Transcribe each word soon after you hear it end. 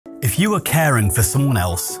If you are caring for someone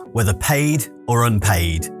else, whether paid or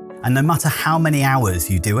unpaid, and no matter how many hours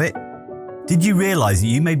you do it, did you realise that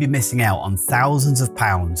you may be missing out on thousands of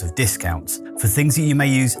pounds of discounts for things that you may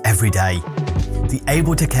use every day? The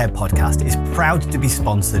Able to Care podcast is proud to be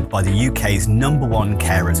sponsored by the UK's #1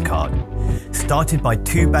 carers card. Started by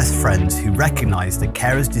two best friends who recognise that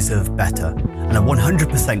carers deserve better and are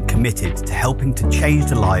 100% committed to helping to change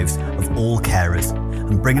the lives of all carers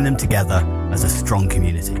and bringing them together as a strong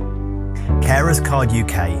community. Carers Card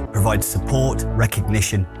UK provides support,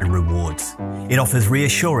 recognition and rewards. It offers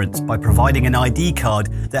reassurance by providing an ID card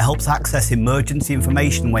that helps access emergency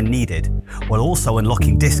information when needed, while also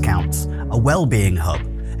unlocking discounts, a wellbeing hub,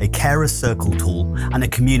 a carers circle tool and a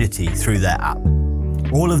community through their app.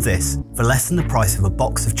 All of this for less than the price of a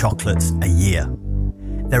box of chocolates a year.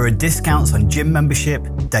 There are discounts on gym membership,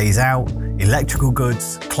 days out, electrical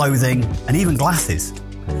goods, clothing and even glasses.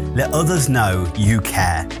 Let others know you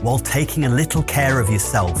care while taking a little care of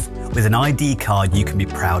yourself with an ID card you can be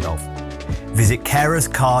proud of. Visit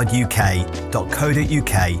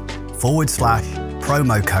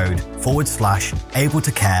carerscarduk.co.uk/promo code/able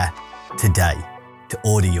to care today to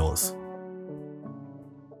order yours.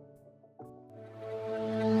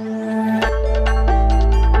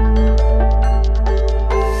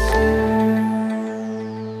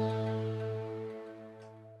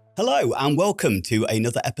 Hello and welcome to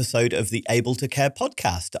another episode of the Able to Care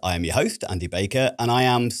podcast. I am your host, Andy Baker, and I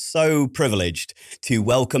am so privileged to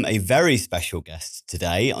welcome a very special guest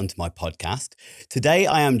today onto my podcast. Today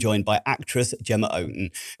I am joined by actress Gemma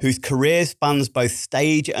Oaten, whose career spans both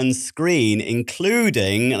stage and screen,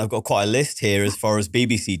 including, and I've got quite a list here as far as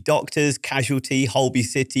BBC Doctors, Casualty, Holby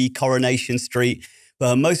City, Coronation Street, but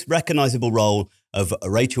her most recognisable role of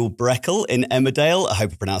Rachel Breckle in Emmerdale. I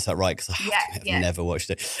hope I pronounced that right because I've never watched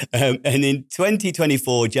it. And in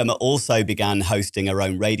 2024, Gemma also began hosting her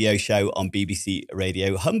own radio show on BBC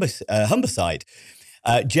Radio Humberside.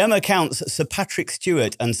 Gemma counts Sir Patrick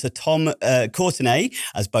Stewart and Sir Tom Courtenay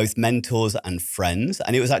as both mentors and friends.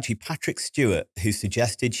 And it was actually Patrick Stewart who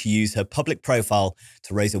suggested she use her public profile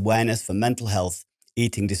to raise awareness for mental health,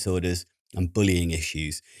 eating disorders, and bullying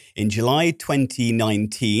issues. In July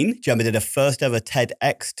 2019, Gemma did her first ever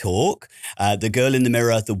TEDx talk, The Girl in the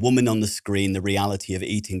Mirror, The Woman on the Screen, The Reality of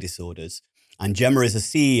Eating Disorders. And Gemma is a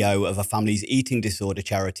CEO of a family's eating disorder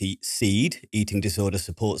charity, SEED, Eating Disorder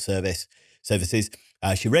Support Services.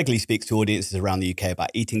 She regularly speaks to audiences around the UK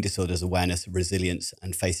about eating disorders awareness, resilience,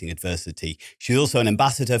 and facing adversity. She's also an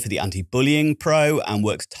ambassador for the Anti-Bullying Pro and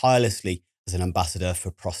works tirelessly as an ambassador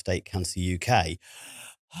for Prostate Cancer UK.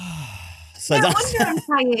 So that's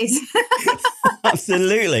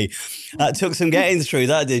absolutely. That took some getting through,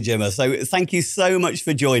 that did, Gemma. So thank you so much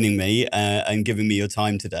for joining me and giving me your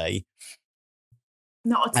time today.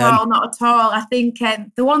 Not at all, not at all. I think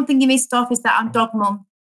the one thing you missed off is that I'm dog mum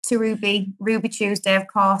to Ruby Tuesday, of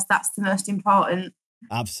course. That's the most important.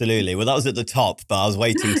 Absolutely. Well, that was at the top, but I was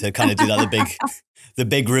waiting to kind of do that the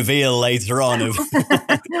big reveal later on of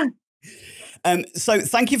So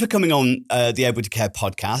thank you for coming on the Able to Care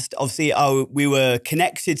podcast. Obviously, we were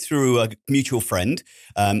connected through a mutual friend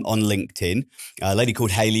on LinkedIn, a lady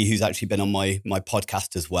called Hayley, who's actually been on my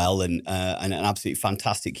podcast as well, and an absolutely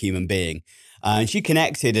fantastic human being. And she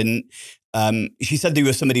connected and she said you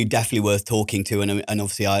were somebody definitely worth talking to. And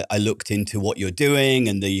obviously, I looked into what you're doing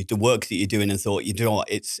and the work that you're doing and thought, you know what,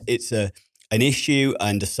 it's an issue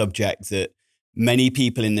and a subject that many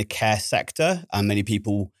people in the care sector and many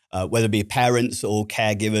people whether it be parents or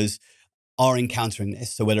caregivers, are encountering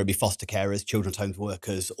this. So whether it be foster carers, children's homes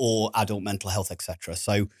workers, or adult mental health, etc.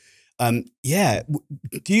 So, do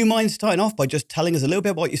you mind starting off by just telling us a little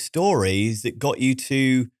bit about your stories that got you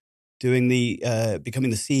to doing becoming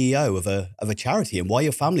the CEO of a charity and why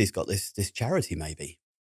your family's got this charity, maybe?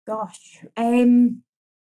 Gosh,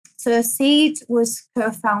 so Seed was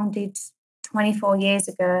co-founded 24 years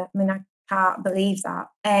ago. I mean, I can't believe that.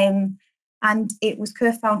 And it was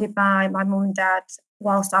co-founded by my mum and dad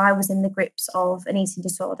whilst I was in the grips of an eating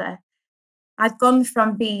disorder. I'd gone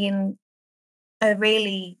from being a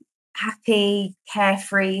really happy,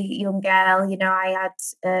 carefree young girl. You know, I had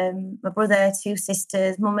my brother, two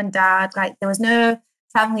sisters, mum and dad. Like, there was no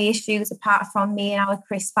family issues apart from me and our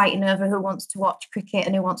Chris fighting over who wants to watch cricket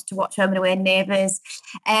and who wants to watch Home and Away Neighbours.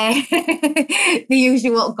 The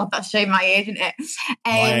usual. God, that's showing my age, isn't it?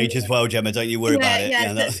 My age as well, Gemma. Don't you worry about it.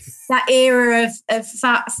 Yeah, that era of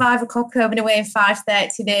 5 o'clock Home and Away and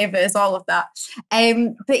 5:30 Neighbours, all of that.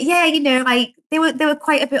 But yeah, you know, like they were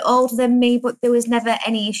quite a bit older than me, but there was never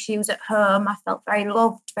any issues at home. I felt very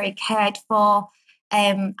loved, very cared for.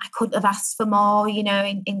 I couldn't have asked for more, you know,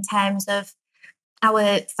 in terms of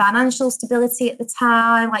our financial stability at the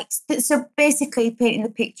time. Like, so basically painting the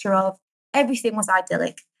picture of everything was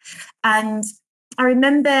idyllic. And I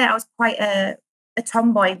remember I was quite a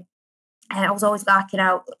tomboy, and I was always larking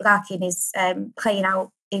is playing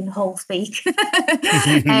out in Hull speak,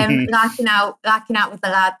 larking out with the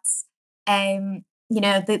lads.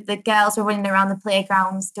 The girls were running around the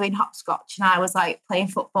playgrounds doing hopscotch, and I was like playing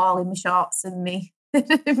football in my shorts and me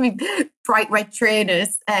bright red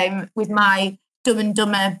trainers with my Dumb and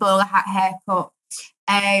Dumber bowler hat haircut.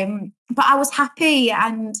 But I was happy,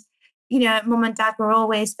 and Mum and Dad were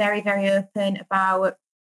always very, very open about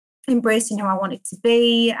embracing who I wanted to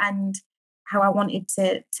be and how I wanted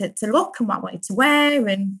to look and what I wanted to wear.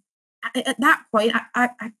 And at that point,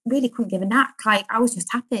 I really couldn't give a knack. Like, I was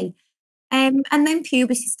just happy. And then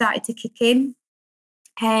puberty started to kick in,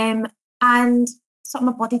 and sort of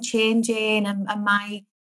my body changing and my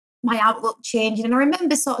outlook changing. And I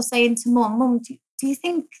remember sort of saying to Mum, do you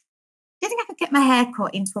think I could get my hair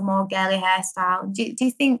cut into a more girly hairstyle? Do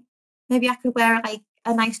you think maybe I could wear like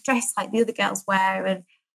a nice dress like the other girls wear? And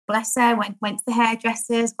bless her, went to the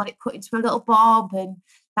hairdressers, got it cut into a little bob, and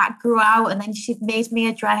that grew out. And then she made me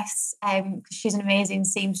a dress because she's an amazing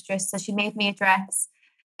seamstress. So she made me a dress.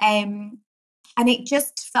 And it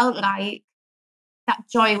just felt like that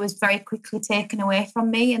joy was very quickly taken away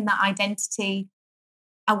from me, and that identity,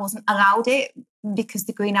 I wasn't allowed it because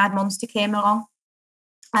the green-eyed monster came along.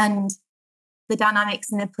 And the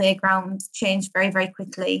dynamics in the playground changed very, very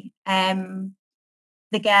quickly.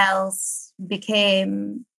 The girls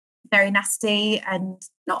became very nasty, and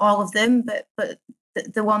not all of them, but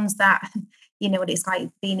the ones that, what it's like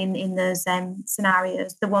being in those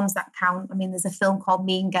scenarios, the ones that count. I mean, there's a film called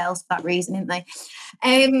Mean Girls for that reason, isn't there?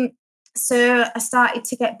 So I started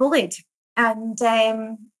to get bullied, and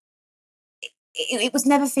it was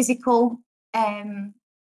never physical.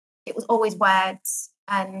 It was always words,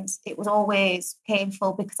 and it was always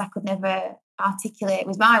painful because I could never articulate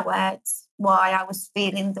with my words why I was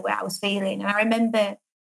feeling the way I was feeling. And I remember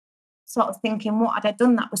sort of thinking, what had I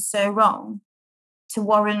done that was so wrong to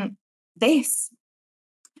warrant this?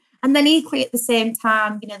 And then equally at the same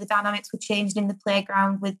time, the dynamics were changing in the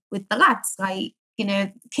playground with the lads. Like,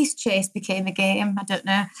 kiss chase became a game. I don't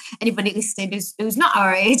know anybody listening who's not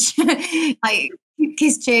our age. Like,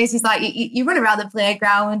 kiss chase is like you run around the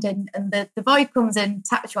playground and the boy comes and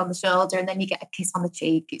taps you on the shoulder, and then you get a kiss on the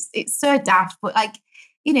cheek. It's so daft, but like,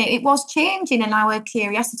 it was changing, and our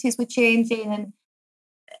curiosities were changing, and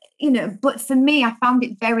but for me, I found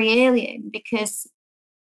it very alien because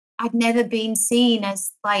I'd never been seen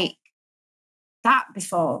as like that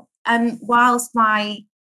before. And whilst my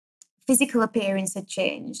physical appearance had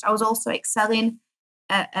changed, I was also excelling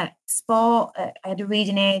at sport. I had a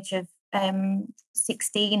reading age of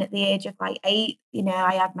 16 at the age of like 8.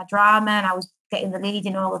 I had my drama, and I was getting the lead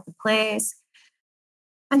in all of the plays.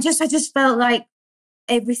 And I just felt like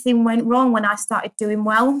everything went wrong when I started doing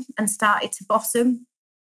well and started to blossom.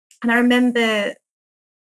 And I remember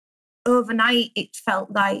overnight, it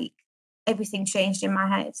felt like everything changed in my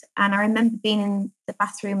head. And I remember being in the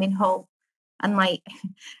bathroom in Hull, and like,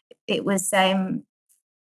 it was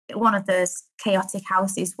one of those chaotic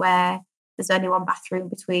houses where there's only one bathroom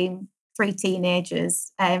between 3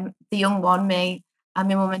 teenagers, the young one, me, and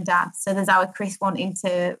my mum and dad. So there's our Chris wanting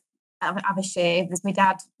to have a shave, there's my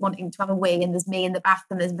dad wanting to have a wee, and there's me in the bath,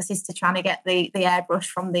 and there's my sister trying to get the airbrush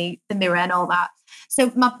from the mirror and all that.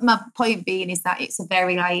 So my point being is that it's a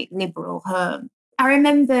very like liberal home. I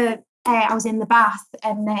remember I was in the bath,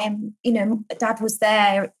 and Dad was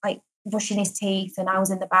there like brushing his teeth, and I was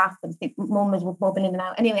in the bath, and I think Mum was bobbing in and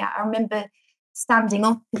out. Anyway, I remember standing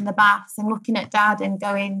up in the bath and looking at Dad and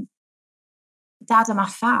going, "Dad, am I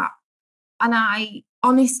fat?" And I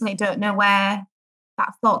honestly don't know where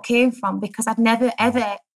that thought came from, because I'd never,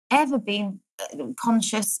 ever been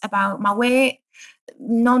conscious about my weight.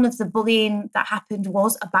 None of the bullying that happened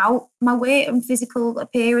was about my weight and physical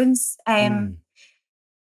appearance. And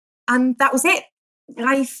that was it.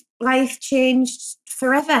 Life changed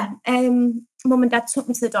forever. Mum and Dad took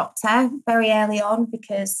me to the doctor very early on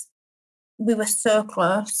because we were so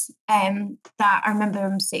close that I remember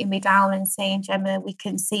him sitting me down and saying, "Gemma, we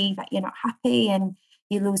can see that you're not happy and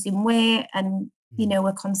you're losing weight, and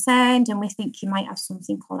we're concerned, and we think you might have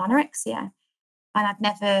something called anorexia." And I'd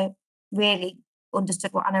never really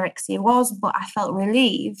understood what anorexia was, but I felt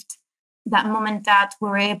relieved that Mum and Dad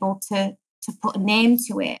were able to put a name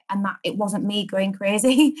to it, and that it wasn't me going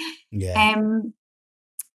crazy. Yeah.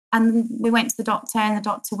 And we went to the doctor, and the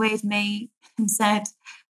doctor weighed me and said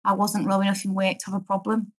I wasn't low enough in weight to have a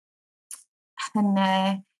problem,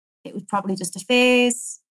 and it was probably just a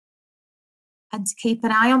phase, and to keep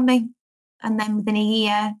an eye on me. And then within a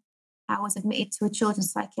year, I was admitted to a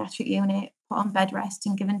children's psychiatric unit, put on bed rest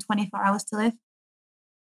and given 24 hours to live.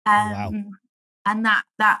 Oh, wow. And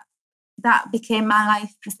that became my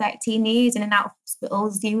life for 13 years, in and out of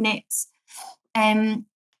hospitals, units. And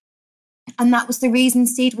that was the reason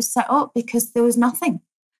Seed was set up, because there was nothing.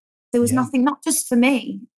 There was nothing, not just for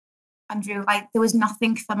me, Andrew, like there was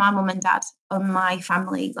nothing for my mum and dad and my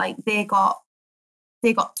family. Like they got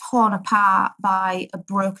torn apart by a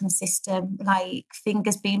broken system, like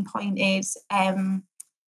fingers being pointed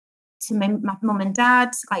to my mum and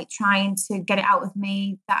dad, like trying to get it out of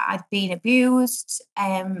me that I'd been abused,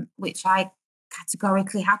 which I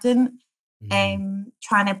categorically hadn't.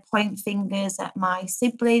 Trying to point fingers at my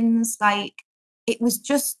siblings, like it was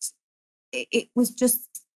just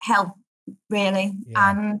hell, really.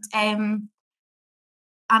 And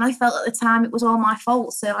I felt at the time it was all my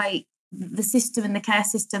fault. So like the system and the care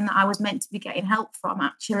system that I was meant to be getting help from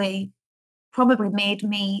actually probably made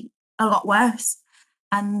me a lot worse.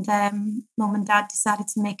 And mum and dad decided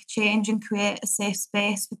to make a change and create a safe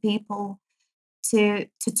space for people to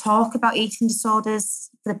talk about eating disorders,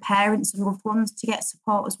 for the parents and loved ones to get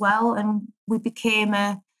support as well. And we became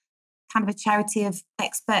a kind of a charity of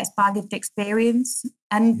experts by lived experience.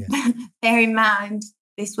 And bear in mind,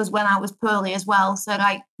 this was when I was poorly as well. So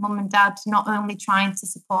like mum and dad not only trying to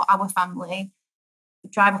support our family,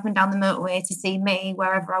 drive up and down the motorway to see me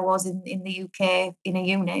wherever I was in the UK in a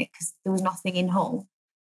unit, because there was nothing in Hull.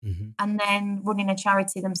 And then running a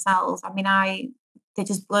charity themselves. I mean, they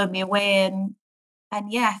just blew me away.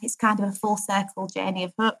 And yeah, it's kind of a full circle journey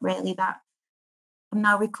of hope, really, that I'm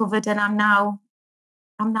now recovered and I'm now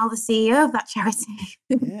the CEO of that charity.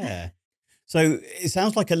 Yeah. So it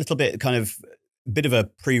sounds like a little bit kind of bit of a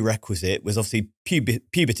prerequisite was obviously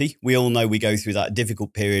puberty. We all know we go through that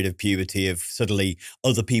difficult period of puberty of suddenly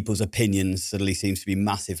other people's opinions suddenly seems to be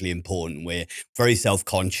massively important. We're very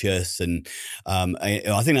self-conscious, and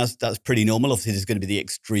I think that's pretty normal. Obviously, there's going to be the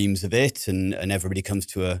extremes of it, and everybody comes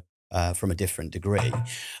to from a different degree.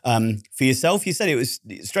 For yourself, you said it was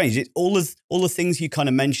strange. All the things you kind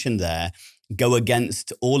of mentioned there go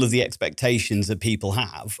against all of the expectations that people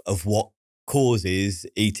have of what causes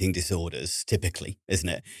eating disorders, typically, isn't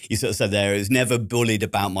it? You sort of said there, it was never bullied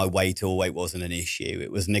about my weight, or weight wasn't an issue.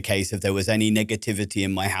 It wasn't a case of there was any negativity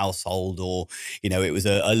in my household, or, it was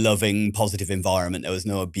a loving, positive environment. There was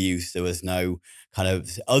no abuse. There was no kind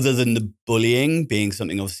of, other than the bullying being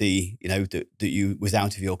something obviously, that you was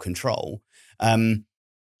out of your control.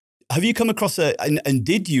 Have you come across and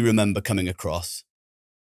did you remember coming across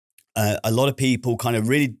a lot of people kind of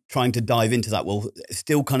really trying to dive into that, well,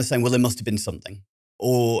 still kind of saying, well, there must have been something?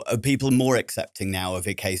 Or are people more accepting now of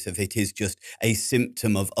a case of it is just a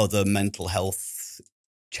symptom of other mental health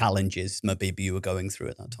challenges maybe you were going through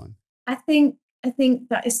at that time? I think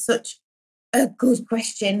that is such a good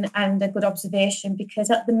question and a good observation, because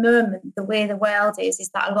at the moment, the way the world is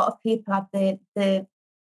that a lot of people have the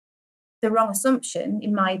wrong assumption,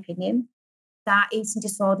 in my opinion, that eating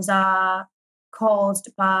disorders are caused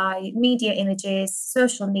by media images,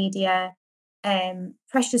 social media,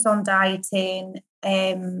 pressures on dieting,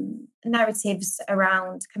 narratives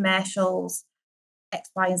around commercials, X,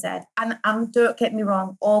 Y, and Z. And don't get me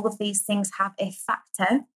wrong, all of these things have a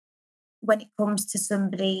factor when it comes to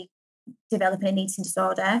somebody developing an eating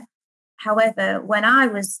disorder. However, when I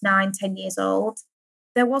was 9-10 years old,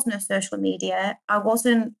 there was no social media. I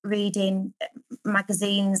wasn't reading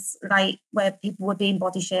magazines like where people were being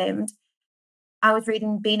body shamed. I was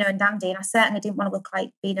reading Beano and Dandy, and I certainly didn't want to look like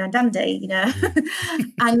Beano and Dandy,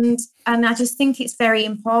 and I just think it's very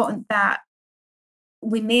important that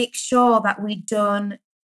we make sure that we don't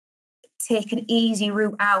take an easy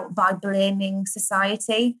route out by blaming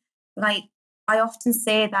society. Like, I often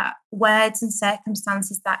say that words and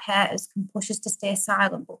circumstances that hurt us can push us to stay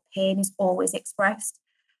silent, but pain is always expressed.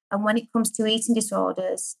 And when it comes to eating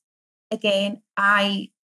disorders, again, I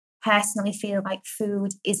personally feel like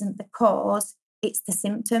food isn't the cause, it's the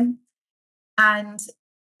symptom. And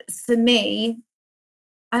for me,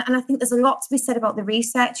 and I think there's a lot to be said about the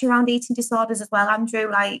research around eating disorders as well, Andrew.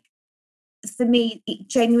 Like, for me, it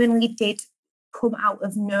genuinely did come out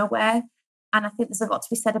of nowhere. And I think there's a lot to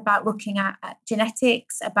be said about looking at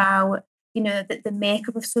genetics, about, the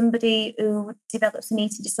makeup of somebody who develops an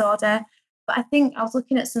eating disorder. But I think I was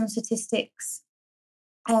looking at some statistics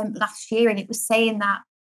last year, and it was saying that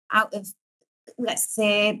out of, let's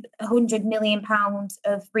say, £100 million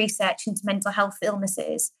of research into mental health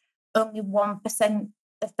illnesses, only 1%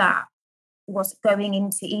 of that was going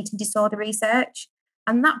into eating disorder research.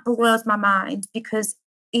 And that blows my mind, because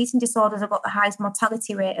eating disorders have got the highest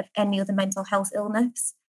mortality rate of any other mental health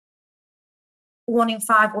illness. 1 in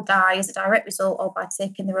 5 will die as a direct result or by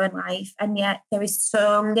taking their own life. And yet there is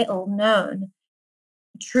so little known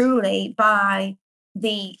truly by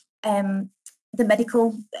the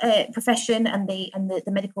medical profession and the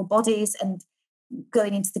medical bodies, and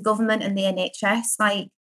going into the government and the NHS. Like,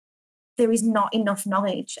 there is not enough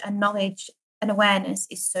knowledge, and awareness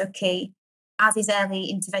is so key, as is early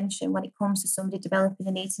intervention when it comes to somebody developing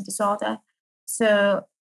an eating disorder. So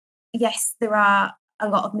yes, there are a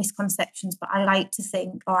lot of misconceptions, but I like to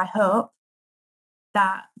think, or I hope,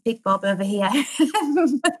 that Big Bob over here,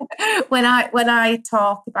 when I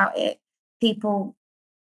talk about it, people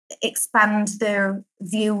expand their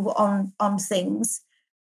view on things,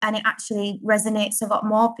 and it actually resonates a lot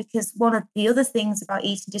more. Because one of the other things about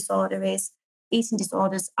eating disorders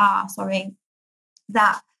are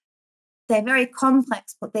that they're very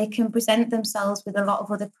complex, but they can present themselves with a lot of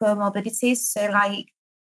other comorbidities. So like,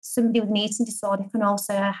 somebody with an eating disorder can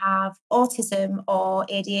also have autism or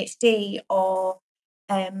ADHD or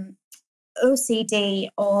OCD,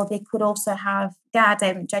 or they could also have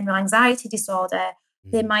GAD, general anxiety disorder.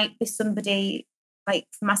 There might be somebody, like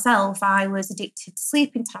for myself, I was addicted to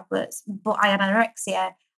sleeping tablets, but I had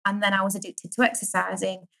anorexia, and then I was addicted to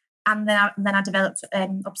exercising, and then I developed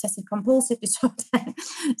obsessive compulsive disorder.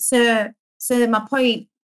 So my point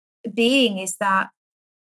being is that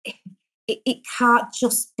it can't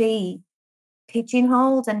just be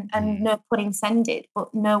pigeonholed, and no pun intended,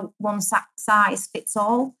 but no one size fits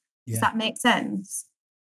all. Does that make sense?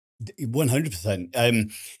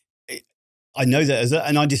 100%. I know that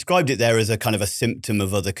and I described it there as a kind of a symptom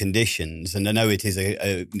of other conditions, and I know it is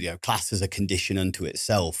a class as a condition unto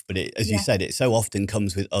itself. But as you said, it so often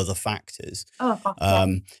comes with other factors. Oh,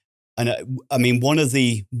 God, and I mean, one of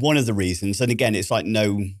the reasons, and again, it's like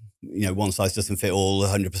no, one size doesn't fit all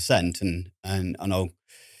 100%, and I'll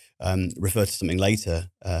refer to something later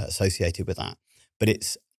associated with that.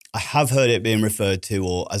 But I have heard it being referred to,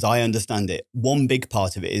 or as I understand it, one big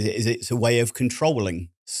part of it is it's a way of controlling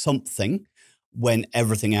something when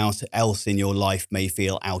everything else in your life may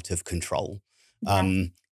feel out of control.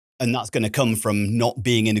 And that's going to come from not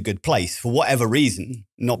being in a good place for whatever reason,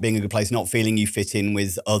 not being in a good place, not feeling you fit in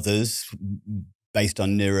with others based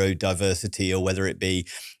on neurodiversity, or whether it be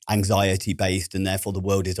anxiety based and therefore the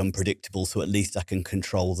world is unpredictable, so at least I can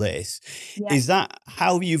control this. Is that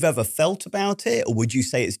how you've ever felt about it, or would you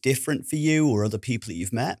say it's different for you or other people that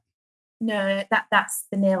you've met? No, that's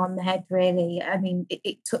the nail on the head, really. I mean,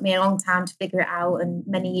 it took me a long time to figure it out, and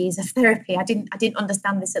many years of therapy. I didn't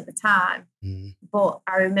understand this at the time, but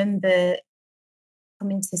I remember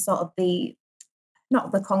coming to sort of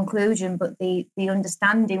not the conclusion, but the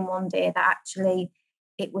understanding one day that actually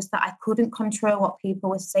it was that I couldn't control what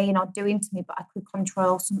people were saying or doing to me, but I could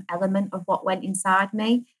control some element of what went inside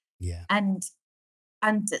me. Yeah. And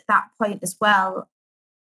at that point as well,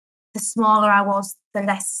 the smaller I was, the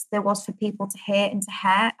less there was for people to hate and to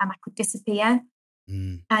hurt, and I could disappear.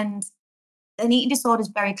 And an eating disorder is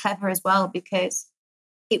very clever as well, because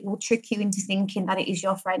it will trick you into thinking that it is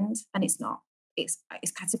your friend, and it's not. It's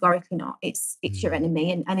categorically not. It's your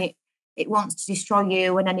enemy, and it wants to destroy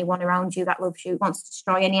you and anyone around you that loves you. It wants to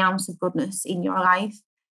destroy any ounce of goodness in your life.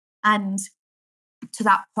 And to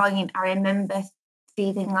that point, I remember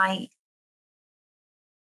feeling like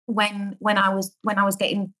when I was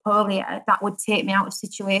getting polio, that would take me out of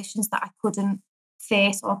situations that I couldn't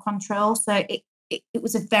face or control. So it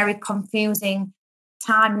was a very confusing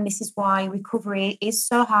time, and this is why recovery is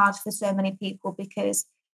so hard for so many people, because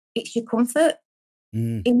it's your comfort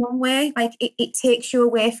in one way. Like it takes you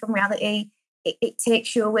away from reality. It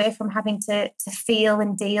takes you away from having to feel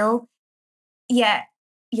and deal. Yet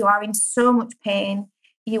you are in so much pain.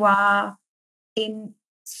 You are in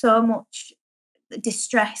so much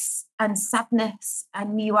distress and sadness,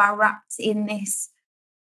 and you are wrapped in this.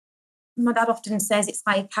 My dad often says it's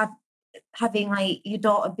like having like your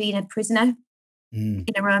daughter being a prisoner in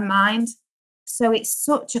her own mind. So it's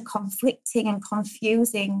such a conflicting and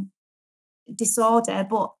confusing disorder.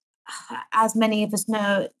 But as many of us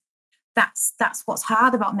know, that's what's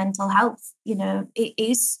hard about mental health.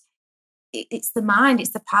 It's the mind,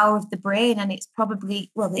 it's the power of the brain, and it's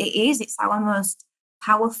probably, it's our most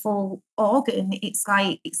powerful organ. It's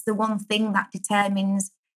the one thing that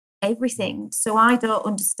determines everything. So I don't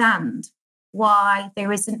understand why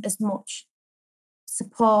there isn't as much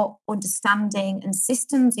support, understanding, and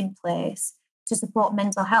systems in place to support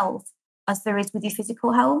mental health as there is with your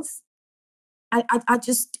physical health. I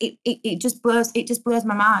just it just blows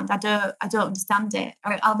my mind. I don't understand it.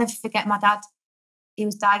 I'll never forget my dad. He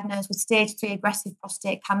was diagnosed with stage 3 aggressive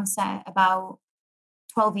prostate cancer about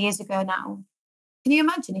 12 years ago now. Can you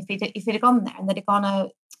imagine if he'd have gone there and they'd have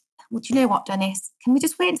gone, well, do you know what, Dennis? Can we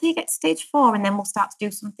just wait until you get to stage 4 and then we'll start to do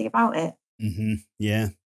something about it? Yeah.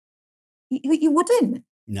 You wouldn't.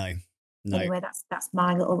 No. Anyway, that's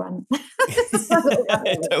my little rant.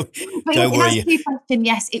 Don't In worry. answer to your question,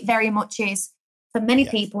 yes, it very much is. For many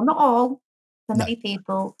people, not all, for many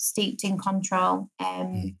people, steeped in control.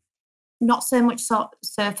 Not so much so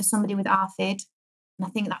for somebody with ARFID. And I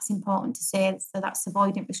think that's important to say. So that's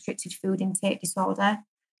avoidant restricted food intake disorder.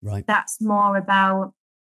 Right. That's more about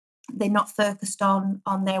they're not focused on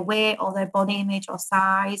their weight or their body image or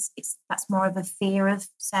size. That's more of a fear of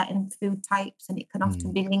certain food types, and it can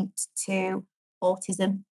often be linked to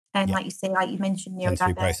autism. And like you say, like you mentioned,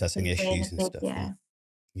 sensory processing issues and stuff.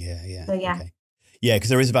 Yeah. So, okay. Yeah, because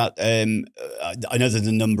there is about, I know there's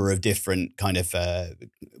a number of different kind of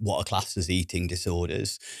what are classed as eating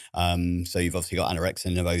disorders. So you've obviously got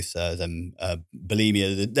anorexia nervosa, then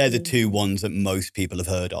bulimia. They're the two ones that most people have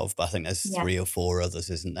heard of, but I think there's 3 or 4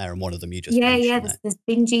 others, isn't there? And one of them you just mentioned. Yeah, there's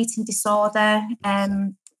binge eating disorder.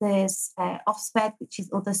 There's OSFED, which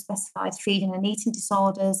is other specified feeding and eating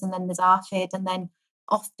disorders, and then there's ARFID, and then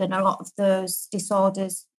often a lot of those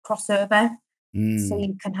disorders cross over. So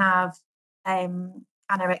you can have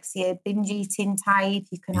anorexia, binge eating type.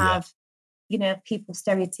 You can have, people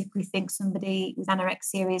stereotypically think somebody with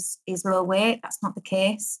anorexia is low weight. That's not the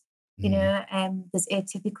case. There's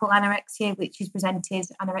atypical anorexia, which is presented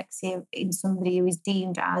anorexia in somebody who is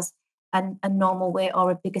deemed as a normal weight or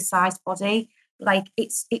a bigger sized body. Like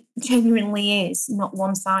it genuinely is not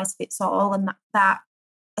one size fits all, and that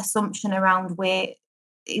assumption around weight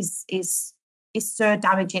is so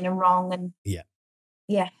damaging and wrong. And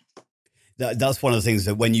that's one of the things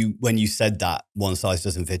that when you said that one size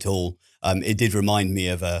doesn't fit all, it did remind me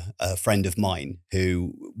of a friend of mine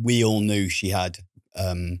who we all knew she had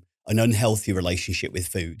an unhealthy relationship with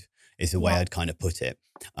food, is the way I'd kind of put it.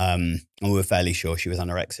 And we were fairly sure she was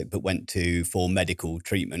anorexic, but went for medical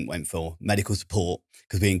treatment, went for medical support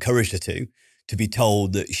because we encouraged her to be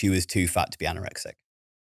told that she was too fat to be anorexic.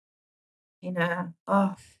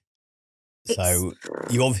 So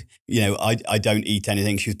I don't eat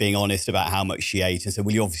anything. She was being honest about how much she ate and said,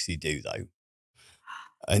 well, you obviously do though.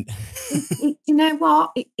 And you know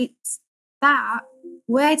what? It's that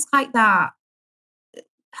words like that.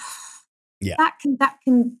 Yeah. That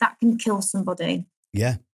can kill somebody.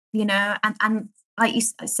 Yeah. And like you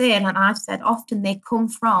say, and I've said often, they come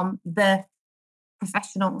from the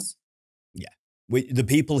professionals. Yeah. The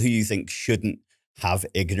people who you think shouldn't have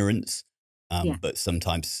ignorance, but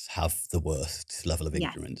sometimes have the worst level of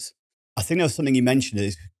ignorance. I think there was something you mentioned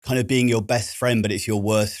is kind of being your best friend, but it's your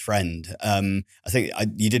worst friend. I think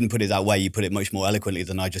you didn't put it that way. You put it much more eloquently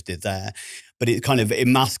than I just did there. But it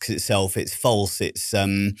masks itself. It's false. It's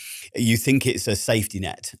you think it's a safety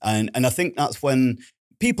net, and I think that's when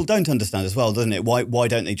people don't understand as well, doesn't it? Why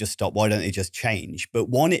don't they just stop? Why don't they just change? But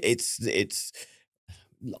one, it's.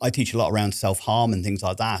 I teach a lot around self-harm and things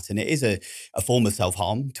like that, and it is a form of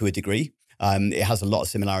self-harm to a degree. It has a lot of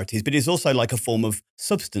similarities, but it's also like a form of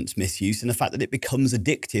substance misuse and the fact that it becomes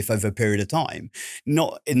addictive over a period of time.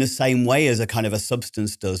 Not in the same way as a kind of a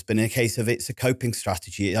substance does, but in a case of it's a coping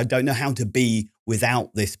strategy. I don't know how to be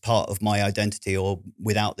without this part of my identity or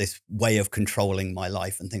without this way of controlling my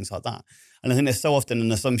life and things like that. And I think there's so often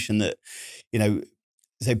an assumption that,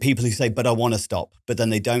 so people who say, but I want to stop, but then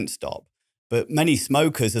they don't stop. But many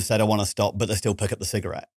smokers have said, I want to stop, but they still pick up the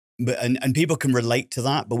cigarette. But and people can relate to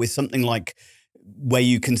that, but with something like where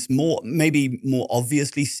you can maybe more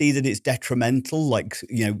obviously see that it's detrimental, like,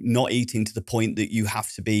 not eating to the point that you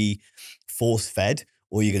have to be force fed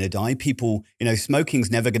or you're going to die. People,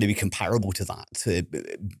 smoking's never going to be comparable to that.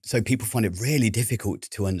 So people find it really difficult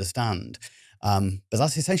to understand. But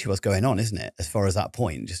that's essentially what's going on, isn't it? As far as that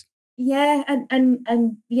point, just. Yeah,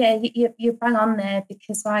 and yeah, you're bang on there,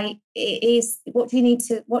 because like it is, what do you need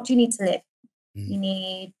to live? You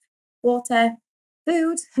need water,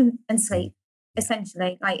 food, and sleep,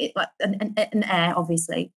 essentially, and air,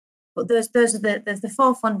 obviously. But those are the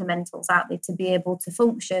 4 fundamentals out there to be able to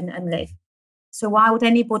function and live. So why would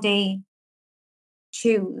anybody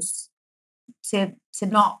choose to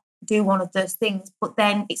not do one of those things? But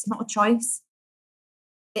then it's not a choice.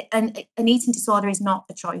 An eating disorder is not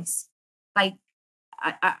a choice. Like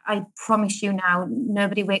I promise you now,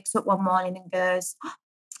 nobody wakes up one morning and goes, oh,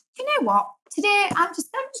 you know what? Today I'm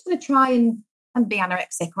just going to try and be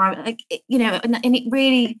anorexic, or and it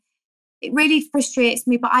really frustrates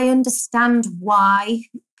me. But I understand why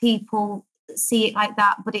people see it like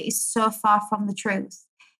that. But it is so far from the truth.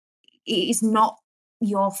 It is not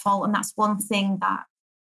your fault, and that's one thing that,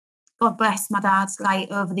 God bless my dad,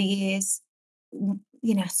 like over the years,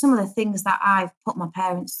 some of the things that I've put my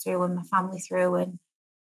parents through and my family through, and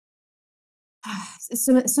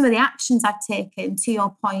some of the actions I've taken, to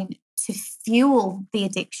your point, to fuel the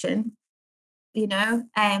addiction, you know,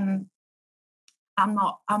 I'm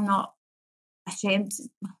not ashamed.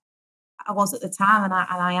 I was at the time, and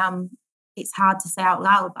I am. It's hard to say out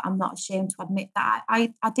loud, but I'm not ashamed to admit that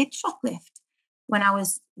I did shoplift when I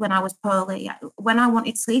was poorly. When I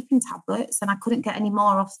wanted sleeping tablets and I couldn't get any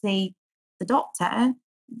more off the doctor,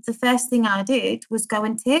 the first thing I did was go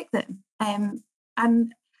and take them.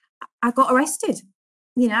 And I got arrested.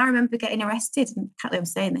 You know, I remember getting arrested, and I can't believe I'm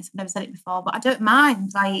saying this, I've never said it before, but I don't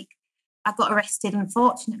mind. Like, I got arrested.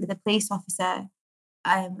 Unfortunately, the police officer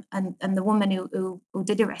and the woman who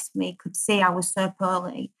did arrest me could see I was so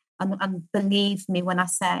poorly and believed me when I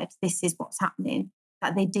said, this is what's happening,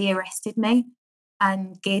 that they de-arrested me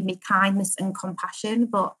and gave me kindness and compassion.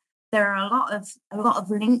 But there are a lot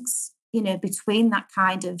of links, you know, between that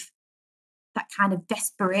kind of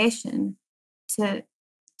desperation to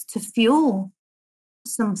fuel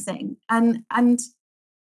something. And I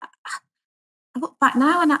look back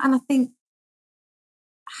now and I think,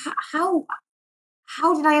 how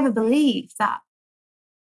did I ever believe that?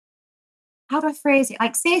 How do I phrase it?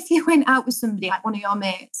 Like, say if you went out with somebody, like one of your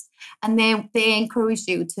mates, and they encouraged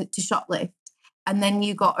you to shoplift, and then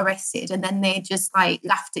you got arrested, and then they just like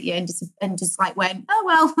laughed at you and just like went, oh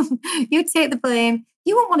well, you take the blame.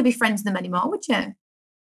 You wouldn't want to be friends with them anymore, would you?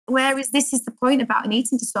 Whereas this is the point about an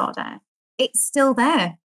eating disorder. It's still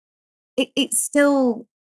there. It's still,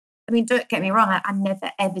 I mean, don't get me wrong, I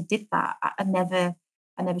never ever did that. I never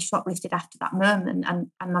shoplifted after that moment.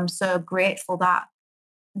 And I'm so grateful that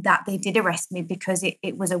they did arrest me, because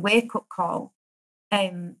it was a wake-up call.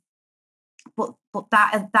 But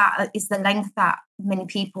that is the length that many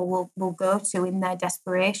people will go to in their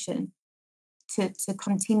desperation to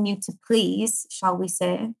continue to please, shall we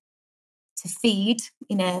say, to feed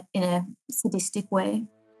in a sadistic way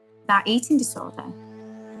that eating disorder.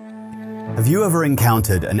 Have you ever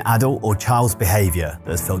encountered an adult or child's behaviour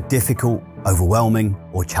that has felt difficult, overwhelming,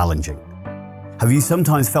 or challenging? Have you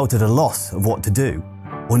sometimes felt at a loss of what to do,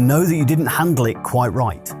 or know that you didn't handle it quite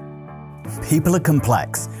right? People are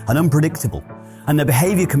complex and unpredictable, and their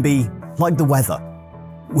behaviour can be like the weather.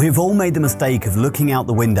 We've all made the mistake of looking out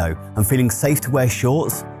the window and feeling safe to wear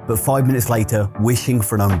shorts, but 5 minutes later wishing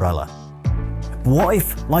for an umbrella. What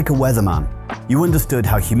if, like a weatherman, you understood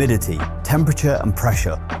how humidity, temperature and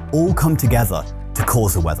pressure all come together to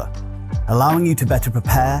cause the weather, allowing you to better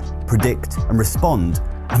prepare, predict and respond,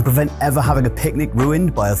 and prevent ever having a picnic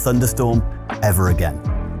ruined by a thunderstorm ever again?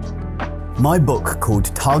 My book, called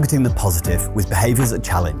Targeting the Positive with Behaviours that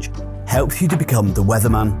Challenge, helps you to become the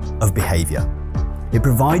weatherman of behaviour. It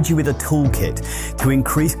provides you with a toolkit to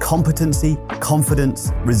increase competency,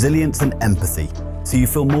 confidence, resilience and empathy, so you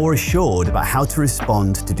feel more assured about how to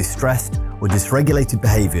respond to distressed or dysregulated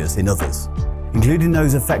behaviours in others, including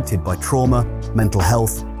those affected by trauma, mental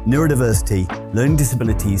health, neurodiversity, learning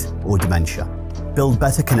disabilities or dementia. Build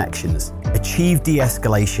better connections, achieve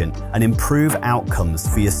de-escalation and improve outcomes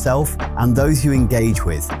for yourself and those you engage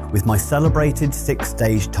with my celebrated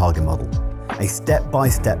 6-stage target model, a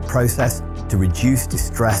step-by-step process to reduce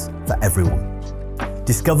distress for everyone.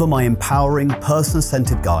 Discover my empowering,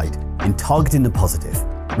 person-centered guide in Targeting the Positive,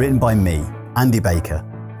 written by me, Andy Baker,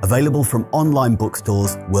 available from online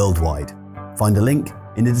bookstores worldwide. Find a link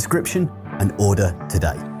in the description and order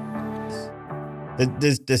today.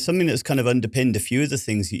 There's something that's kind of underpinned a few of the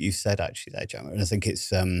things that you said actually there, Gemma, and I think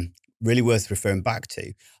it's really worth referring back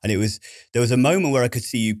to. And there was a moment where I could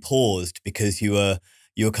see you paused because you were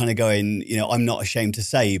kind of going, you know, I'm not ashamed to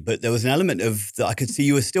say, but there was an element of that I could see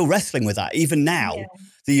you were still wrestling with that, even now. Yeah.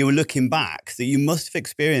 That you were looking back, that you must have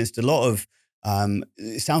experienced a lot of,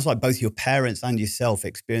 it sounds like both your parents and yourself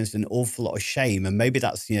experienced an awful lot of shame. And maybe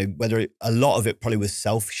that's, you know, a lot of it probably was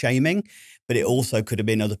self-shaming, but it also could have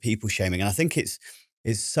been other people shaming. And I think it's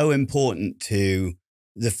so important to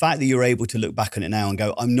the fact that you're able to look back on it now and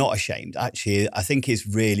go, I'm not ashamed. Actually, I think is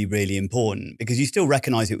really, really important, because you still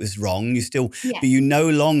recognize it was wrong. But you no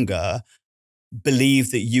longer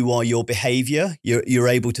believe that you are your behavior. You're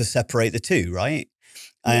able to separate the two, right?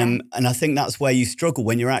 And I think that's where you struggle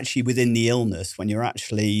when you're actually within the illness, when you're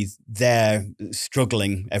actually there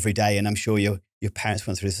struggling every day. And I'm sure your parents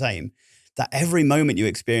went through the same. That every moment you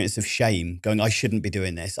experience of shame, going, I shouldn't be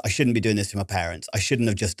doing this. I shouldn't be doing this to my parents. I shouldn't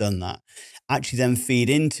have just done that. Actually then feed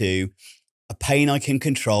into a pain I can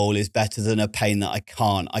control is better than a pain that I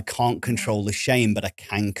can't. I can't control the shame, but I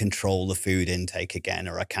can control the food intake again,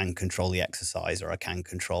 or I can control the exercise, or I can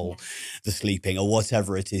control the sleeping, or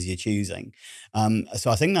whatever it is you're choosing.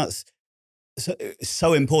 So I think that's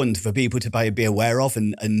so important for people to be aware of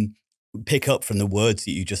and pick up from the words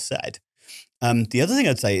that you just said. The other thing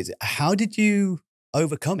I'd say is, how did you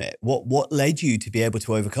overcome it? What led you to be able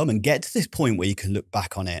to overcome and get to this point where you can look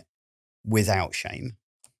back on it without shame?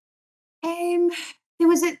 There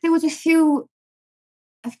was a few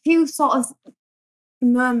sort of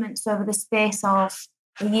moments over the space of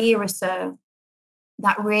a year or so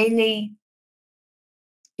that really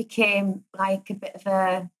became like a bit of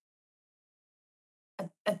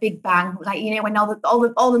a big bang, like, you know, when all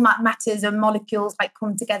the matters and molecules like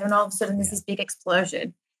come together, and all of a sudden there's this big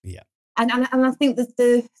explosion. Yeah. And I think that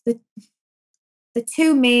the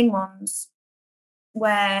two main ones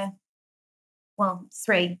were, well,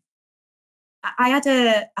 three. I had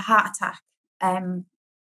a heart attack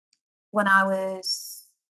when I was,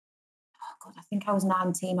 oh God, I think I was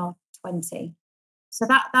 19 or 20. So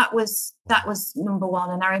that was number one.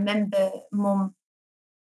 And I remember Mum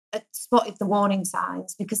had spotted the warning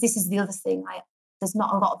signs, because this is the other thing. There's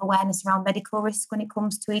not a lot of awareness around medical risk when it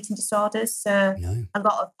comes to eating disorders. So a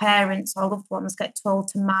lot of parents or loved ones get told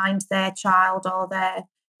to mind their child or their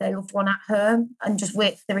loved one at home and just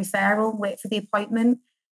wait for the referral, wait for the appointment.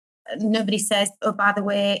 Nobody says, oh, by the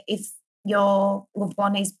way, if your loved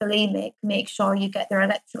one is bulimic, make sure you get their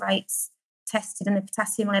electrolytes tested and the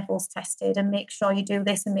potassium levels tested, and make sure you do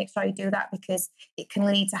this and make sure you do that, because it can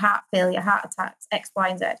lead to heart failure, heart attacks, X, Y,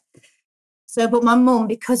 and Z. So, but my mum,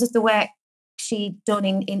 because of the work she'd done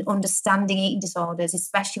in understanding eating disorders,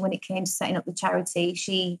 especially when it came to setting up the charity,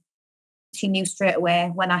 she knew straight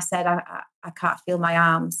away when I said I can't feel my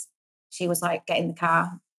arms. She was like, get in the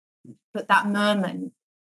car. But that moment,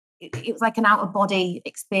 it was like an out-of-body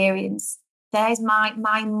experience. There's my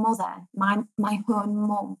mother, my own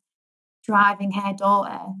mum, driving her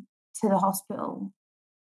daughter to the hospital,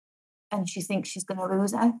 and she thinks she's going to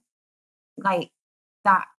lose her. Like,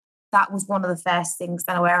 that was one of the first things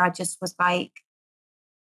then where I just was like,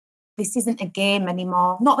 this isn't a game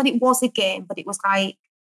anymore. Not that it was a game, but it was like,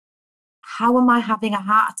 how am I having a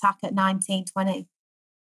heart attack at 19, 20?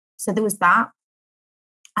 So there was that.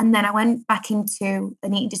 And then I went back into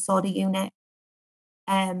an eating disorder unit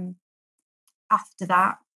after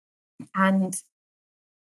that. And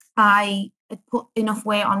I had put enough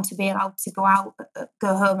weight on to be allowed to go out,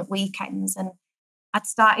 go home at weekends. And I'd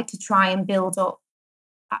started to try and build up.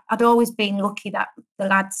 I'd always been lucky that the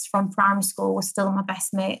lads from primary school were still my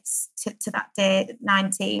best mates to that day,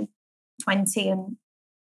 19, 20. And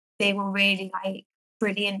they were really like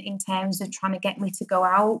brilliant in terms of trying to get me to go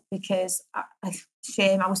out, because I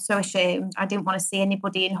was so ashamed. I didn't want to see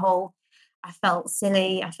anybody in Hull. I felt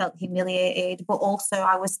silly. I felt humiliated, but also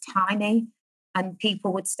I was tiny and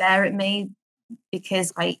people would stare at me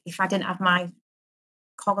because, like, if I didn't have my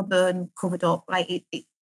collarbone covered up, like it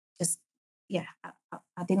just, yeah,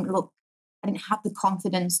 I didn't have the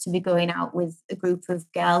confidence to be going out with a group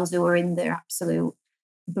of girls who were in their absolute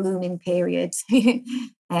blooming period.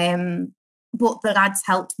 But the lads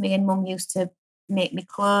helped me, and Mum used to make me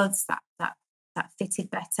clothes that fitted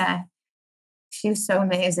better. She was so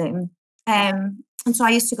amazing. And so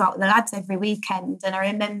I used to go out with the lads every weekend. And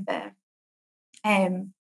I remember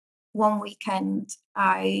one weekend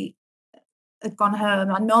I had gone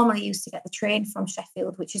home. I normally used to get the train from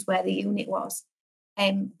Sheffield, which is where the unit was.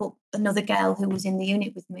 But another girl who was in the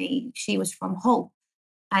unit with me, she was from Hull.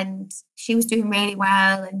 And she was doing really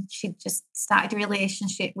well, and she'd just started a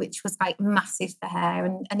relationship, which was like massive for her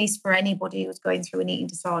and is for anybody who's going through an eating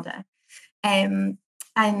disorder. And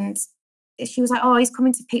she was like, oh, he's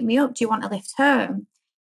coming to pick me up. Do you want a lift home?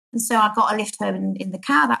 And so I got a lift home in the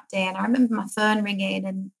car that day. And I remember my phone ringing,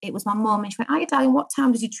 and it was my mum. And she went, hi, darling, what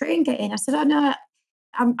time does your train get in? I said, oh, no,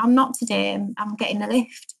 I'm not today. I'm getting a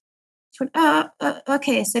lift. She went, oh,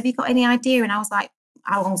 okay. So have you got any idea? And I was like,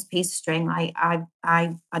 how long's a piece of string? Like, I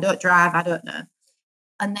don't drive, I don't know.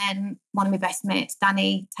 And then one of my best mates,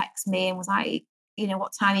 Danny, texted me and was like, you know,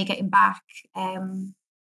 what time are you getting back? And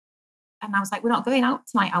I was like, we're not going out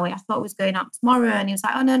tonight, are we? I thought we was going out tomorrow. And he was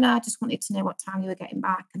like, oh, no, I just wanted to know what time you were getting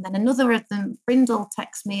back. And then another of them, Brindle,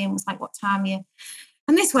 texted me and was like, what time are you?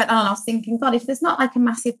 And this went on. I was thinking, God, if there's not like a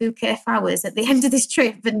massive bouquet of flowers at the end of this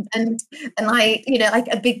trip and like, you know, like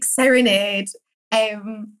a big serenade,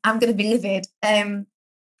 I'm going to be livid.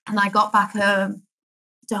 And I got back home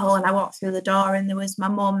to Hull, and I walked through the door, and there was my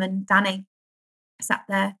mum and Danny sat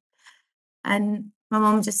there. And my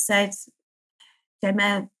mum just said,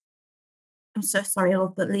 Gemma, I'm so sorry,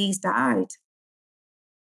 love, but Lee's died.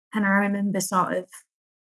 And I remember sort of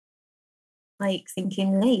like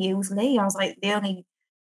thinking, Lee, who's Lee? I was like, the only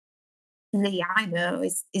Lee I know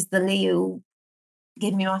is the Lee who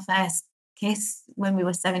gave me my first kiss when we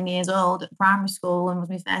were 7 years old at primary school and was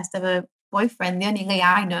my first ever boyfriend. The only Lee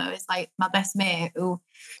I know is like my best mate who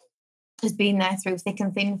has been there through thick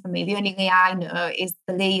and thin for me. The only Lee I know is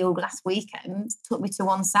the Lee who last weekend took me to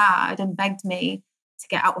one side and begged me to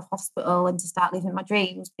get out of hospital and to start living my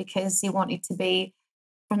dreams, because he wanted to be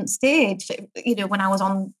front stage, you know, when I was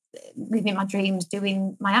on living my dreams,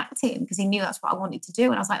 doing my acting, because he knew that's what I wanted to do.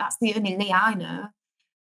 And I was like, that's the only Lee I know.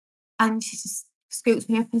 And she just scoops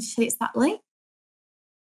me up and she said, it's that Lee.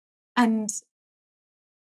 And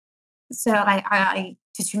so I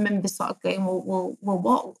just remember sort of going, well,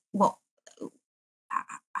 what,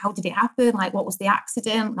 how did it happen? Like, what was the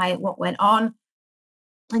accident? Like, what went on?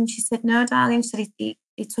 And she said, no, darling. She said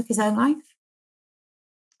he took his own life.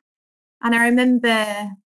 And I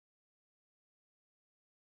remember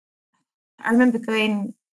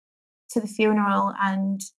going to the funeral,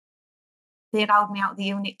 and they allowed me out of the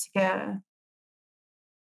unit to go.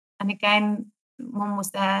 And again, Mum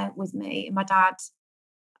was there with me and my dad.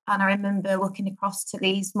 And I remember looking across to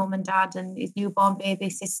Lee's mum and dad and his newborn baby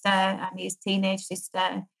sister and his teenage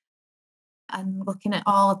sister, and looking at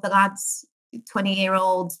all of the lads,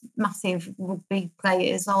 20-year-olds, massive rugby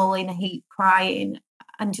players, all in a heap crying,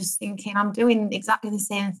 and just thinking, I'm doing exactly the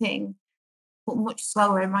same thing, but much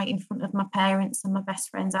slower and right in front of my parents and my best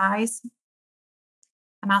friend's eyes.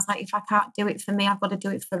 And I was like, if I can't do it for me, I've got to do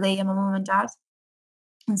it for Lee and my mum and dad.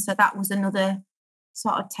 And so that was another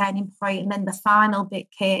sort of turning point. And then the final bit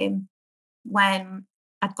came when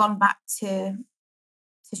I'd gone back to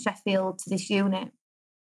Sheffield, to this unit,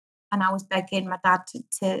 and I was begging my dad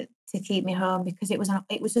to keep me home, because it was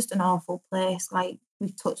just an awful place. Like,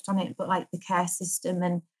 we've touched on it, but like the care system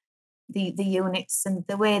and the units and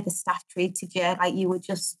the way the staff treated you, like you were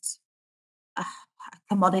just a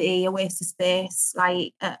commodity, a waste of space,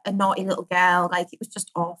 like a naughty little girl. Like, it was just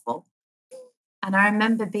awful. And I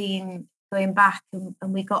remember going back, and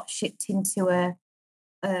we got shipped into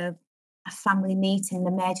a family meeting,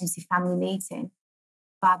 an emergency family meeting,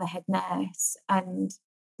 by the head nurse. And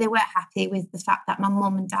they weren't happy with the fact that my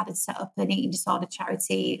mum and dad had set up an eating disorder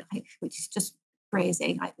charity, like, which is just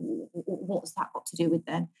crazy. Like, what's that got to do with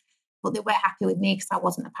them? But they weren't happy with me because I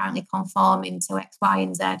wasn't apparently conforming to X, Y,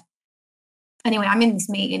 and Z. Anyway, I'm in this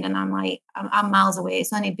meeting and I'm like, I'm miles away.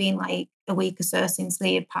 It's only been like a week or so since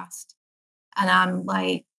Lee had passed. And I'm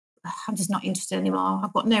like, I'm just not interested anymore.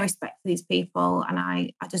 I've got no respect for these people. And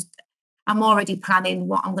I'm already planning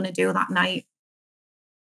what I'm going to do that night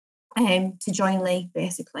to join Lee,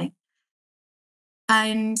 basically.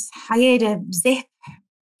 And I heard a zip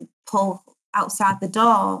pull outside the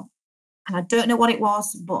door. And I don't know what it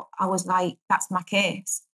was, but I was like, that's my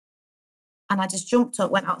case. And I just jumped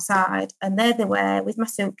up, went outside, and there they were with my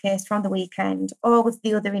suitcase from the weekend, all with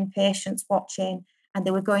the other inpatients watching, and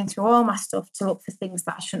they were going through all my stuff to look for things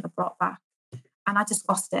that I shouldn't have brought back. And I just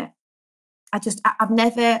lost it. I've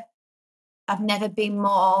never been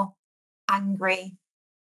more angry,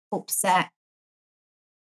 upset,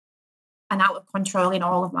 and out of control in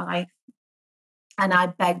all of my life. And I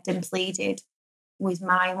begged and pleaded with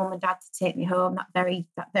my mum and dad to take me home that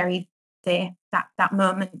very day, that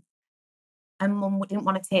moment. And Mum didn't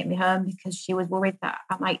want to take me home because she was worried that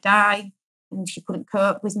I might die and she couldn't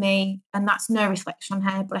cope with me. And that's no reflection on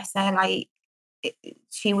her, bless her. Like,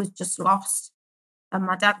 she was just lost. And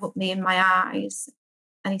my dad looked me in my eyes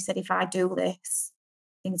and he said, if I do this,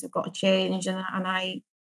 things have got to change. And I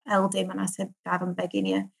held him and I said, Dad, I'm begging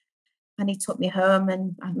you. And he took me home,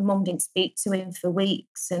 and Mum didn't speak to him for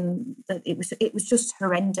weeks. And it was just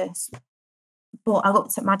horrendous. But I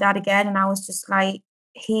looked at my dad again and I was just like,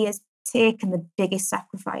 he has taken the biggest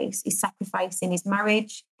sacrifice. He's sacrificing his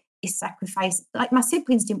marriage. He's sacrificed, like, my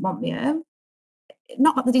siblings didn't want me home.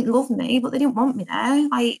 Not that they didn't love me, but they didn't want me there.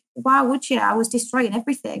 Like, why would you? I was destroying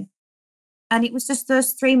everything. And it was just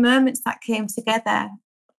those 3 moments that came together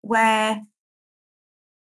where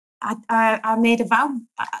I made a vow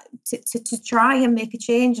to try and make a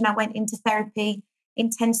change. And I went into therapy,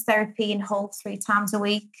 intense therapy in Hull 3 times a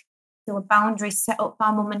week. There were boundaries set up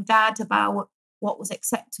by Mum and Dad about what was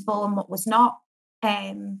acceptable and what was not.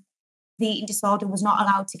 The eating disorder was not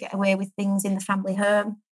allowed to get away with things in the family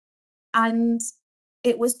home. And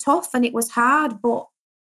it was tough and it was hard, but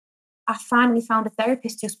I finally found a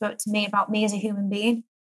therapist who spoke to me about me as a human being.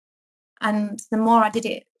 And the more I did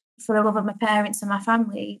it for the love of my parents and my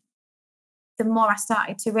family, the more I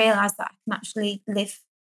started to realise that I can actually live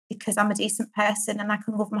because I'm a decent person and I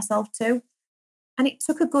can love myself too. And it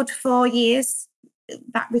took a good 4 years,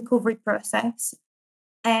 that recovery process.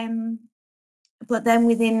 But then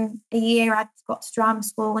within a year, I'd got to drama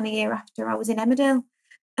school, and a year after, I was in Emmerdale.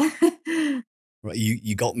 Right,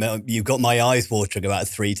 you got my eyes watering about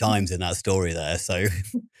 3 times in that story there. So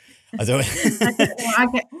I don't. I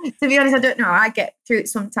don't know. To be honest, I don't know. I get through it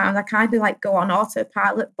sometimes. I kind of like go on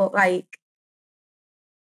autopilot, but like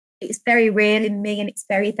it's very real in me and it's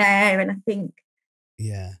very there. And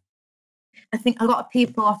Yeah. I think a lot of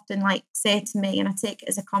people often like say to me, and I take it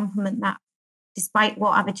as a compliment, that despite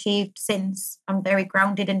what I've achieved since, I'm very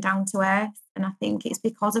grounded and down to earth. And I think it's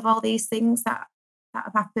because of all these things that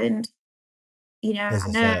have happened. You know, There's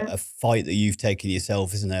I know. a fight that you've taken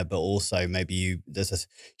yourself, isn't there? But also maybe there's a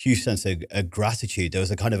huge sense of gratitude. There was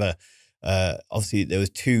a kind of obviously there was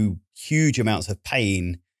two huge amounts of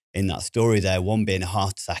pain in that story there. One being a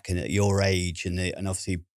heart attack and at your age, and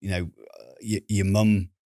obviously, your mum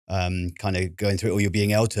kind of going through it, or you're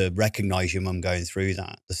being able to recognize your mum going through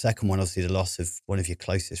that. The second one, obviously, the loss of one of your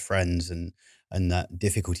closest friends and that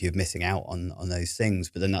difficulty of missing out on those things.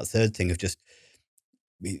 But then that third thing of just,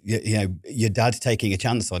 your dad taking a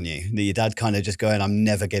chance on you, your dad kind of just going, I'm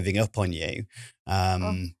never giving up on you.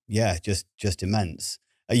 Oh, Yeah, just immense.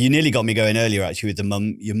 You nearly got me going earlier, actually, with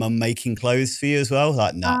your mum making clothes for you as well.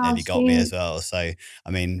 That nearly got me as well. So,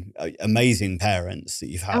 I mean, amazing parents that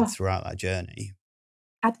you've had throughout that journey.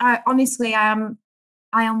 I honestly, I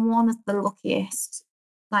am one of the luckiest.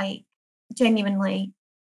 Like, genuinely,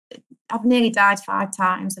 I've nearly died 5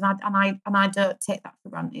 times, and I don't take that for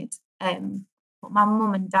granted. But my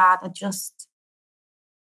mum and dad are just.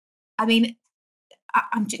 I mean, I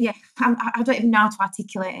don't even know how to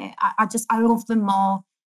articulate it. I love them more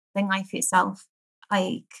than life itself.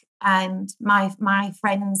 Like, and my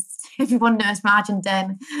friends, everyone knows Marge and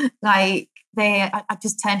Den. Like, I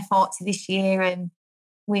just turned 40 this year, and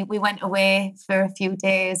we went away for a few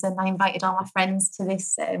days, and I invited all my friends to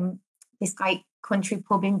this like country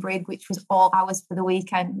pub in Brig, which was all ours for the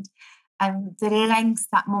weekend. And the lengths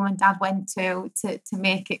that mum and dad went to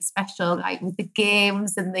make it special, like with the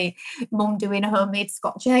games and the mum doing homemade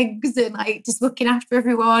Scotch eggs and like just looking after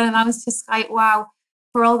everyone. And I was just like, wow,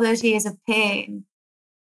 for all those years of pain,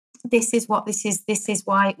 this is why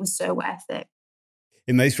it was so worth it.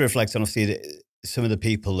 It makes me reflect on, obviously, some of the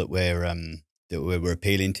people that we're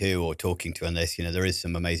appealing to or talking to on this. There is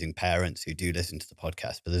some amazing parents who do listen to the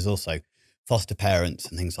podcast, but there's also foster parents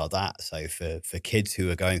and things like that. So for kids who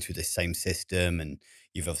are going through this same system, and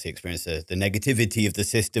you've obviously experienced the negativity of the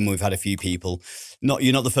system. We've had a few people,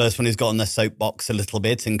 you're not the first one who's got on their soapbox a little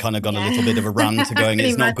bit and kind of gone a little bit of a rant to going,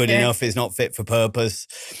 it's not good enough, it's not fit for purpose.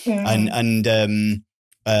 And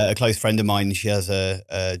a close friend of mine, she has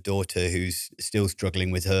a daughter who's still struggling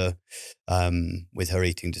with her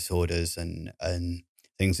eating disorders and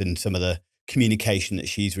things, and some of the communication that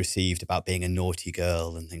she's received about being a naughty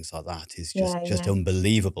girl and things like that is just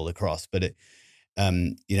unbelievable across. But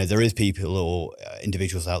there is people or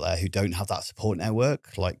individuals out there who don't have that support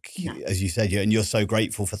network, like as you said, and you're so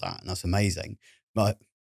grateful for that, and that's amazing. But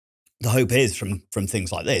the hope is from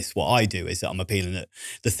things like this, what I do is that I'm appealing that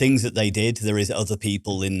the things that they did, there is other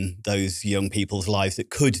people in those young people's lives that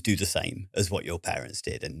could do the same as what your parents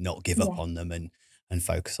did and not give up on them and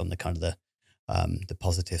focus on the kind of the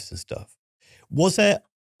positives and stuff. Was there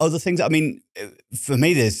other things? I mean, for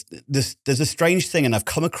me, there's a strange thing, and I've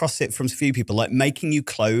come across it from a few people, like making you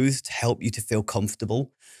clothes to help you to feel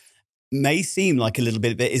comfortable. May seem like a little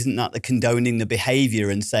bit, but isn't that the condoning the behavior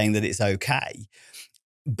and saying that it's okay?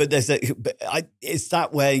 But it's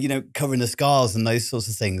that where, covering the scars and those sorts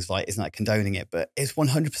of things, like, isn't that condoning it? But it's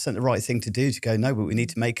 100% the right thing to do, to go, no, but we need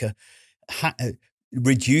to make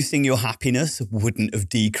reducing your happiness wouldn't have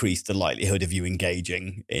decreased the likelihood of you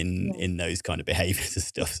engaging in those kind of behaviors and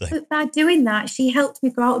stuff. So. But by doing that, she helped me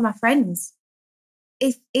go out with my friends.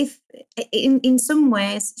 If in some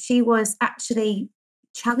ways she was actually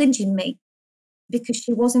challenging me, because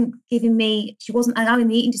she wasn't allowing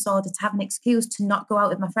the eating disorder to have an excuse to not go out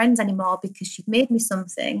with my friends anymore, because she'd made me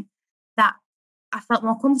something that I felt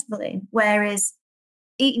more comfortable in. Whereas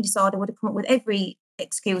eating disorder would have come up with every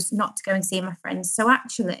excuse not to go and see my friends. So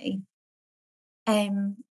actually,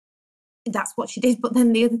 that's what she did. But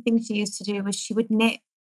then the other thing she used to do was she would knit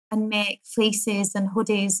and make fleeces and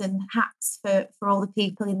hoodies and hats for all the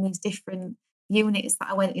people in these different units that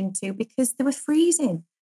I went into, because they were freezing.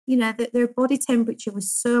 That their body temperature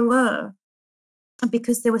was so low, and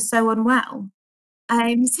because they were so unwell.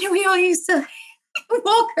 So we all used to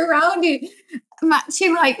walk around in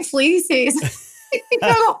matching like fleeces. I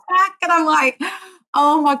look back and I'm like,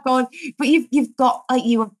 oh my God. But you've got to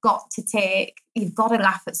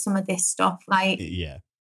laugh at some of this stuff. Like, yeah,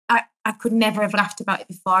 I could never have laughed about it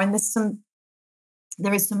before. And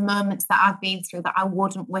there is some moments that I've been through that I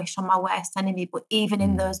wouldn't wish on my worst enemy. But even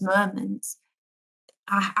in those moments,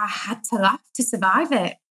 I had to laugh to survive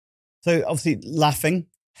it. So obviously laughing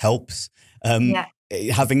helps.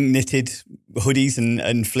 having knitted hoodies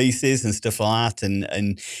and fleeces and stuff like that,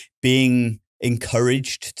 and being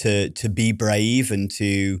encouraged to be brave and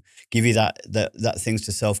to give you that things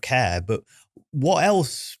to self-care. But what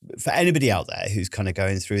else, for anybody out there who's kind of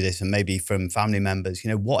going through this, and maybe from family members,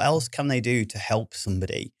 what else can they do to help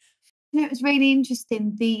somebody? It was really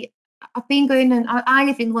interesting. I've been going, and I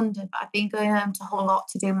live in London, but I've been going home to Hull a lot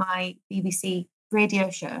to do my BBC radio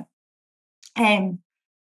show. And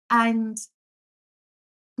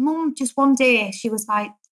Mum, just one day, she was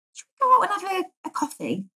like, "Should we go out and have a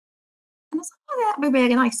coffee?" And I was like, "Oh, that'd be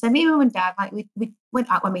really nice." So me, Mum and Dad, like we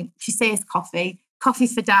went out. I mean, she says coffee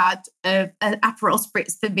for Dad, an Aperol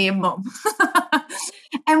spritz for me and Mum.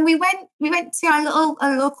 And we went to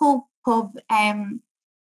a local pub, and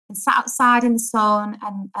sat outside in the sun,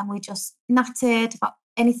 and we just nattered about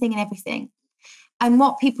anything and everything. And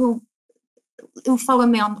what people who follow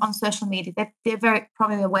me on social media, they're very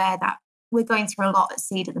probably aware that we're going through a lot at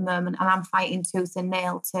Seed at the moment, and I'm fighting tooth and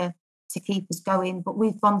nail to keep us going. But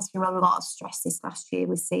we've gone through a lot of stress this last year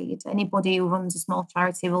with Seed. Anybody who runs a small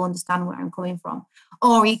charity will understand where I'm coming from,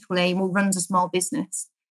 or equally who runs a small business.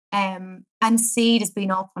 And Seed has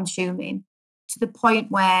been all-consuming to the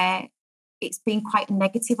point where it's been quite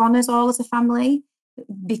negative on us all as a family,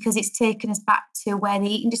 because it's taken us back to where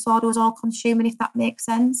the eating disorder was all-consuming, if that makes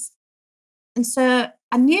sense. And so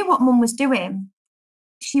I knew what Mum was doing.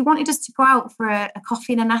 She wanted us to go out for a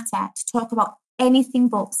coffee and a natter to talk about anything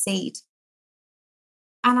but Seed.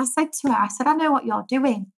 And I said to her, "I know what you're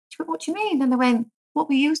doing." She went, "What do you mean?" And I went, "What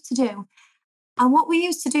we used to do." And what we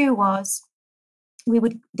used to do was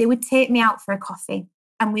they would take me out for a coffee,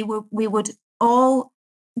 and we would all,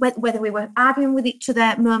 whether we were arguing with each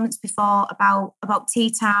other moments before about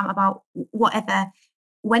tea time, about whatever,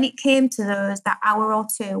 when it came to that hour or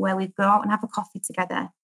two where we'd go out and have a coffee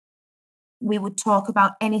together, we would talk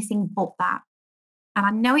about anything but that. And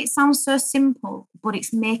I know it sounds so simple, but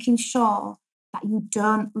it's making sure that you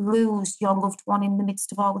don't lose your loved one in the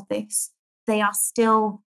midst of all of this. They are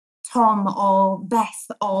still Tom or Beth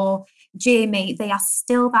or Jamie. They are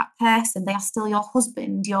still that person. They are still your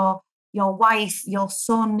husband, your wife, your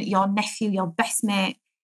son, your nephew, your best mate,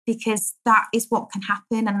 because that is what can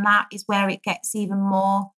happen. And that is where it gets even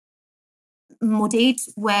more muddied,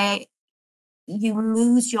 where you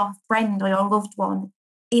lose your friend or your loved one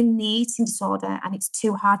in the eating disorder, and it's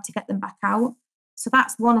too hard to get them back out. So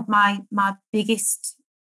that's one of my biggest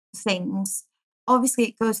things. Obviously,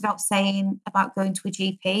 it goes without saying about going to a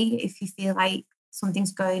GP if you feel like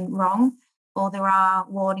something's going wrong, or there are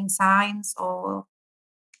warning signs, or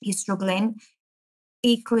you're struggling.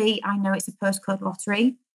 Equally, I know it's a postcode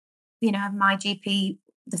lottery. My GP,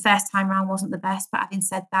 the first time round wasn't the best, but having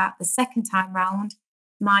said that, the second time round,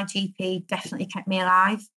 my GP definitely kept me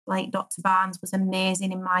alive. Like Dr. Barnes was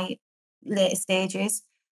amazing in my later stages.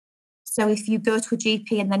 So if you go to a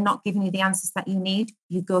GP and they're not giving you the answers that you need,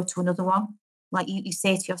 you go to another one. Like you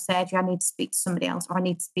say to your surgery, "I need to speak to somebody else," or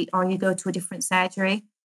or you go to a different surgery.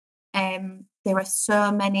 There are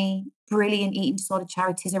so many brilliant eating disorder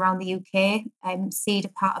charities around the UK. Seed are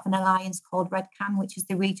part of an alliance called Red Can, which is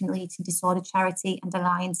the Regional Eating Disorder Charity and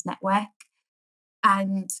Alliance Network.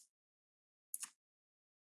 And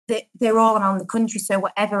they're all around the country. So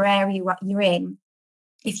whatever area you're in,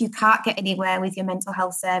 if you can't get anywhere with your mental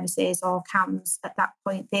health services or CAMS at that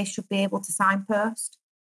point, they should be able to signpost.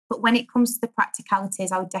 But when it comes to the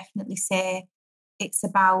practicalities, I would definitely say it's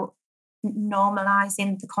about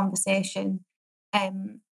normalising the conversation.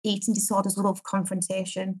 Eating disorders love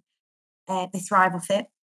confrontation. They thrive off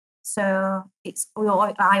it. So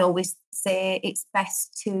I always say it's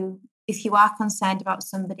best to, if you are concerned about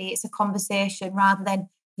somebody, it's a conversation rather than,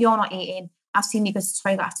 "You're not eating. I've seen you go to the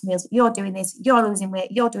toilet after meals. You're doing this. You're losing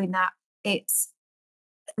weight. You're doing that." It's,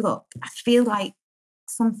 "Look, I feel like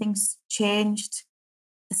something's changed.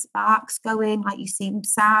 The spark's going. Like, you seem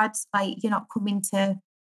sad. Like, you're not coming to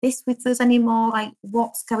this with us anymore. Like,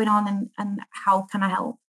 what's going on, and how can I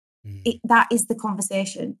help?" That is the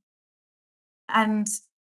conversation. And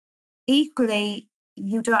equally,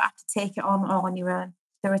 you don't have to take it on all on your own.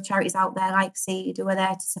 There are charities out there like Seed who are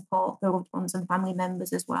there to support their loved ones and family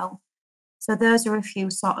members as well. So those are a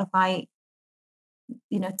few sort of like,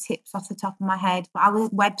 tips off the top of my head. But our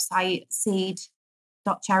website,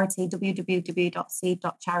 seed.charity,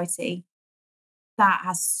 www.seed.charity, that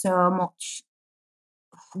has so much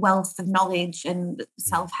wealth of knowledge and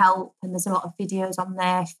self-help. And there's a lot of videos on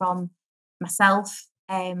there from myself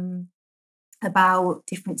about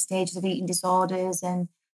different stages of eating disorders and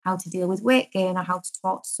how to deal with weight gain, or how to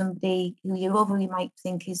talk to somebody who you love, who you might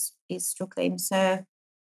think is struggling. So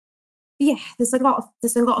yeah, there's a lot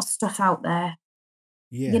of stuff out there.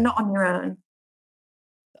 Yeah. You're not on your own.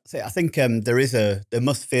 So I think there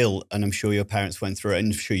must feel, and I'm sure your parents went through it, and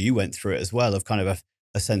I'm sure you went through it as well, of kind of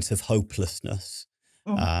a sense of hopelessness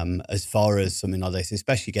as far as something like this,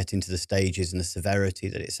 especially getting to the stages and the severity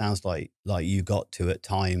that it sounds like you got to at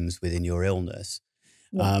times within your illness.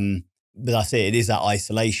 Yeah. But that's it. It is that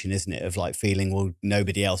isolation, isn't it? Of like feeling, well,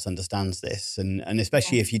 nobody else understands this. And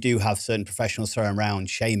especially if you do have certain professionals thrown around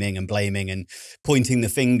shaming and blaming and pointing the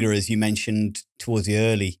finger, as you mentioned towards the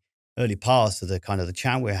early parts of the kind of the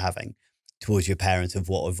chat we're having towards your parents of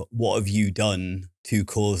what have you done to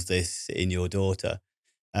cause this in your daughter?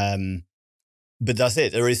 But that's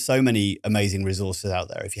it. There is so many amazing resources out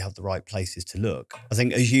there if you have the right places to look. I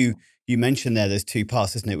think as you mentioned there's two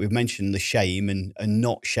parts, isn't it? We've mentioned the shame and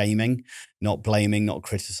not shaming, not blaming, not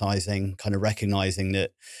criticizing, kind of recognizing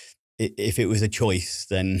that if it was a choice,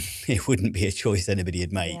 then it wouldn't be a choice anybody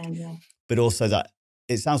would make. Yeah. But also that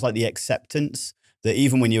it sounds like the acceptance that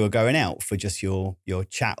even when you were going out for just your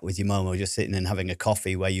chat with your mum or just sitting and having a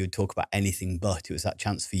coffee where you would talk about anything but, it was that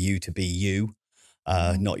chance for you to be you.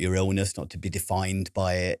 Not your illness, not to be defined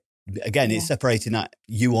by it. Again, it's separating that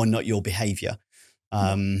you or not your behaviour.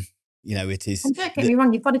 You know, it is. And don't get me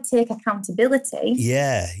wrong, you've got to take accountability.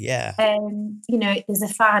 Yeah. You know, there's a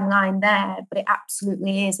fine line there, but it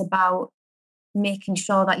absolutely is about making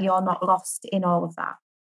sure that you're not lost in all of that.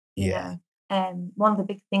 You know, one of the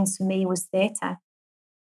big things for me was theatre.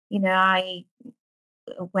 You know, I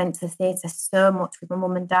went to the theatre so much with my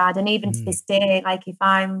mum and dad, and even to this day, like if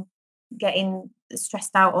I'm getting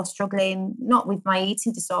stressed out or struggling, not with my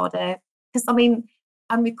eating disorder, because I mean,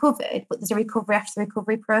 I'm recovered, but there's a recovery after the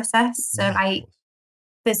recovery process. So I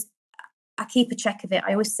keep a check of it.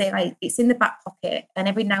 I always say like it's in the back pocket, and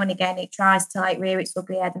every now and again it tries to like rear its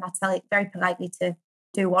ugly head, and I tell it very politely to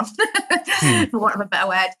do one, for want of a better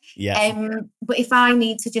word. But if I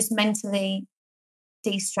need to just mentally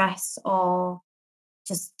de-stress or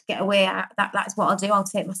just get away, that's what I'll do. I'll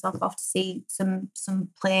take myself off to see some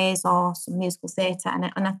plays or some musical theatre,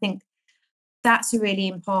 and I think that's a really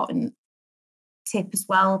important tip as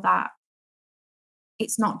well, that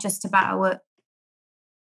it's not just about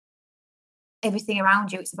everything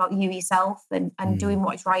around you, it's about you yourself and doing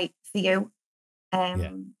what is right for you,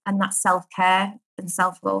 and that's self-care and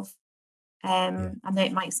self-love. I know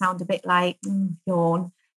it might sound a bit like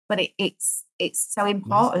yawn, but it's so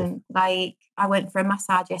important. Like I went for a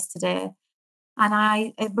massage yesterday and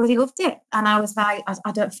I really loved it. And I was like,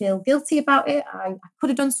 I don't feel guilty about it. I could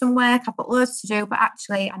have done some work. I've got loads to do, but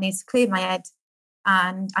actually I need to clear my head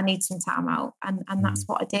and I need some time out. And that's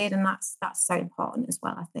what I did. And that's so important as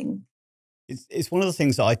well, I think. It's one of the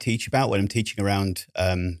things that I teach about when I'm teaching around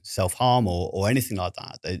self-harm or anything like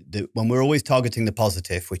that. When we're always targeting the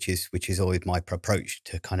positive, which is always my approach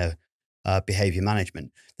to kind of behavior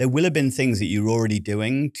management, there will have been things that you're already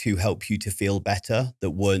doing to help you to feel better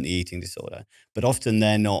that weren't the eating disorder, but often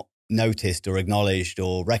they're not noticed or acknowledged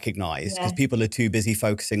or recognized because people are too busy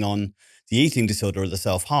focusing on the eating disorder or the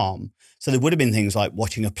self-harm. So there would have been things like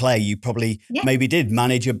watching a play. You probably maybe did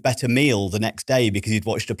manage a better meal the next day because you'd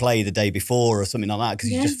watched a play the day before or something like that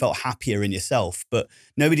because you just felt happier in yourself, but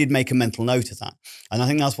nobody would make a mental note of that. And I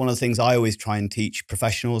think that's one of the things I always try and teach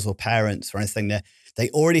professionals or parents or anything there. They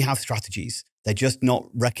already have strategies. They're just not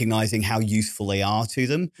recognizing how useful they are to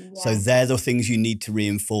them. So they're the things you need to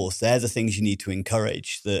reinforce. They're the things you need to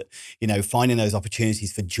encourage, that, you know, finding those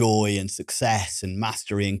opportunities for joy and success and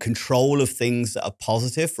mastery and control of things that are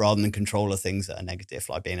positive rather than control of things that are negative,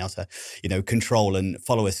 like being able to, you know, control and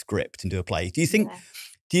follow a script and do a play. Do you think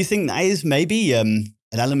that is maybe an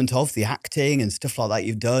element of the acting and stuff like that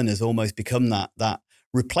you've done has almost become that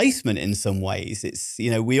replacement in some ways? It's,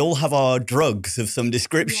 you know, we all have our drugs of some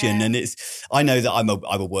description, and I know that I'm a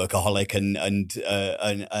workaholic and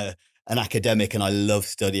an academic, and I love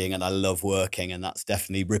studying and I love working, and that's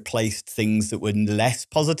definitely replaced things that were less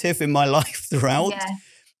positive in my life throughout.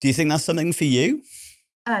 Do you think that's something for you?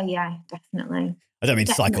 Oh yeah, definitely. I don't mean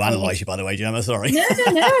to psychoanalyze you, by the way, Gemma. Sorry. No.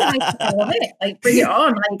 Like, I love it. Like, bring it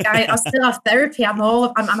on. Like, I still have therapy.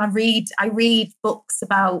 I read books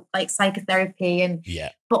about like psychotherapy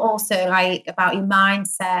but also like about your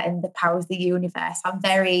mindset and the power of the universe. I'm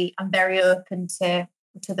very open to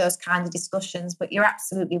those kinds of discussions. But you're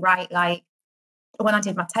absolutely right. Like when I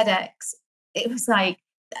did my TEDx, it was like,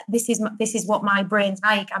 this is what my brain's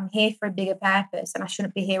like. I'm here for a bigger purpose, and I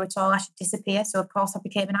shouldn't be here at all. I should disappear. So of course I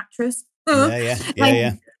became an actress. Like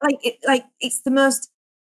it's the most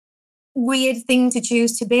weird thing to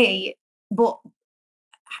choose to be, but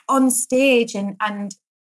on stage and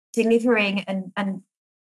delivering and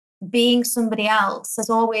being somebody else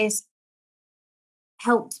has always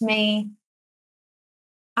helped me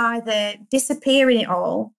either disappear in it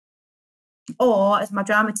all Or, as my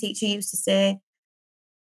drama teacher used to say,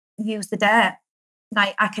 use the dirt.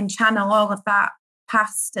 Like, I can channel all of that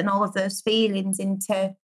past and all of those feelings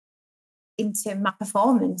into my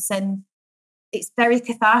performance, and it's very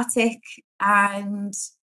cathartic. And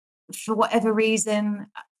for whatever reason,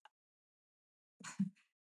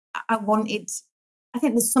 I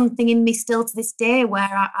think there's something in me still to this day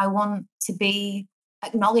where I want to be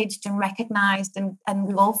acknowledged and recognised and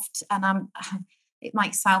loved. And it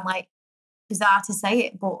might sound like bizarre to say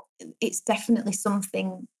it, but it's definitely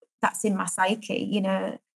something that's in my psyche, you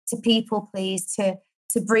know, to people please, to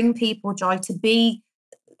bring people joy, to be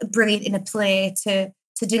brilliant in a play, to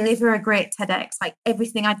deliver a great TEDx. Like,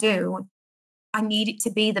 everything I do, I need it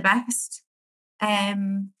to be the best.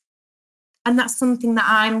 And that's something that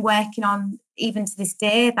I'm working on even to this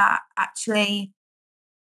day, that actually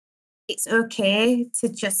it's okay to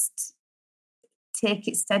just take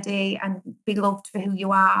it steady and be loved for who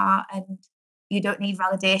you are, and you don't need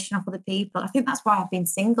validation of other people. I think that's why I've been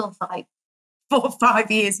single for like 4 or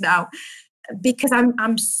 5 years now, because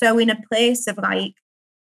I'm so in a place of like,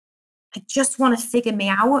 I just want to figure me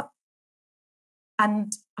out,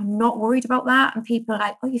 and I'm not worried about that. And people are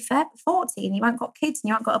like, oh, you're 40 and you haven't got kids and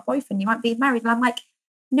you haven't got a boyfriend, you haven't been married. And I'm like,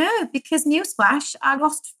 no, because newsflash, I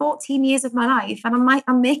lost 14 years of my life, and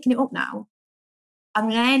I'm making it up now. I'm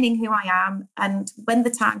learning who I am, and when the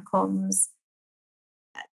time comes,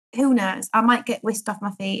 who knows? I might get whisked off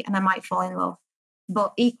my feet and I might fall in love,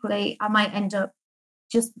 but equally, I might end up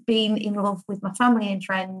just being in love with my family and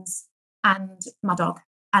friends and my dog,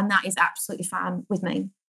 and that is absolutely fine with me,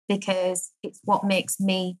 because it's what makes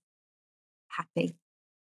me happy.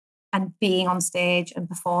 And being on stage and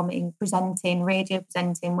performing, presenting, radio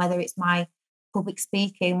presenting, whether it's my public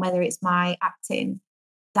speaking, whether it's my acting,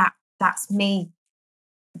 that's me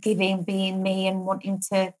giving, being me, and wanting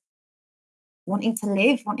to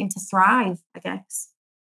live, wanting to thrive, I guess.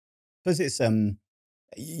 Because it's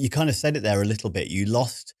you kind of said it there a little bit. You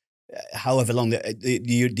lost however long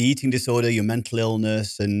the eating disorder, your mental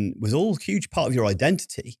illness, and was all a huge part of your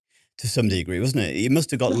identity to some degree, wasn't it? You must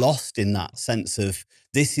have got lost in that sense of,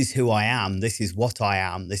 this is who I am, this is what I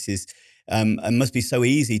am, this is it must be so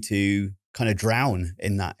easy to kind of drown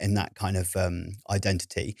in that kind of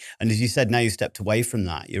identity. And as you said, now you stepped away from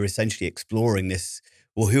that, you're essentially exploring this,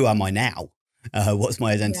 well, who am I now? What's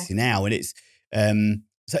my identity now? And it's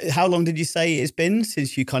so how long did you say it's been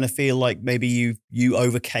since you kind of feel like maybe you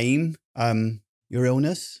overcame your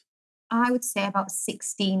illness? I would say about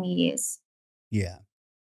 16 years. Yeah.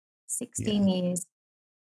 16 years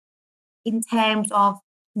in terms of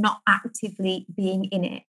not actively being in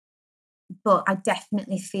it, but I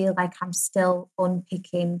definitely feel like I'm still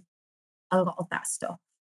unpicking a lot of that stuff.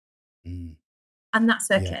 And that's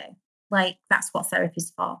okay. Like, that's what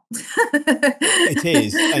therapy's for. It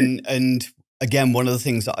is. And again, one of the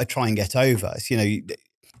things that I try and get over is, you know,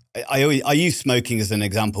 I use smoking as an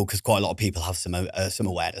example because quite a lot of people have some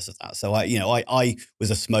awareness of that. So I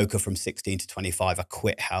was a smoker from 16 to 25. I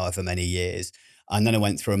quit however many years, and then I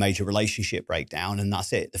went through a major relationship breakdown, and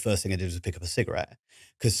that's it. The first thing I did was pick up a cigarette,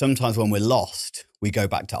 because sometimes when we're lost, we go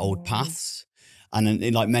back to old paths,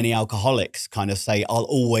 and like many alcoholics kind of say, I'll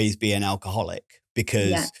always be an alcoholic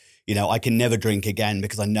because. You know, I can never drink again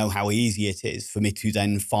because I know how easy it is for me to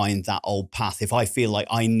then find that old path. If I feel like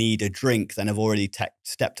I need a drink, then I've already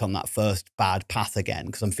stepped on that first bad path again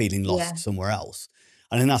because I'm feeling lost somewhere else.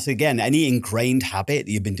 And then that's, again, any ingrained habit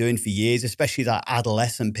that you've been doing for years, especially that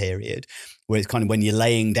adolescent period where it's kind of when you're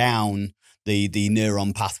laying down the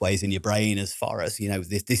neuron pathways in your brain as far as, you know,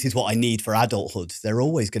 this is what I need for adulthood. They're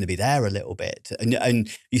always going to be there a little bit. And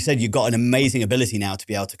you said you've got an amazing ability now to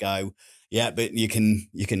be able to go, yeah, but you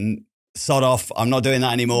can sod off. I'm not doing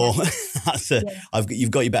that anymore. You've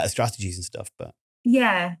got your better strategies and stuff. But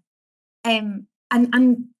and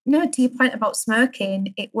no, to your point about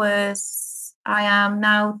smoking, I am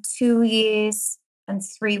now 2 years and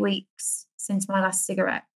 3 weeks since my last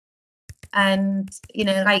cigarette. And, you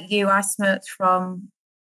know, like you, I smoked from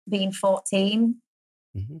being 14,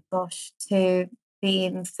 to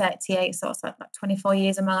being 38. So it's like 24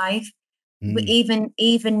 years of my life. But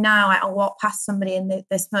even now, I'll walk past somebody and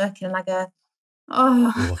they're smoking, and I go,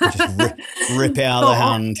 oh, I can just rip it out of the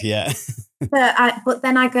hand. But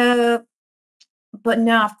then I go, but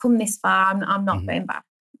no, I've come this far. I'm not going back.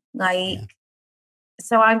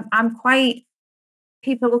 So I'm quite.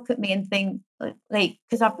 People look at me and think, like,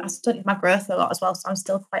 because I've studied my growth a lot as well, so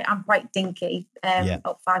I'm quite dinky,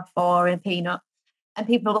 about 5'4" and a peanut, and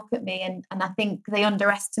people look at me and I think they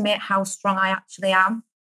underestimate how strong I actually am.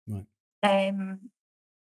 Right. And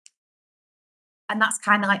that's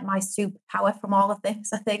kind of like my superpower from all of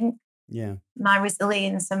this, I think. my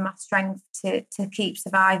resilience and my strength to keep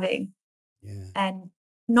surviving. Yeah. And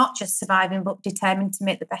not just surviving, but determined to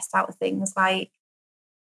make the best out of things. Like,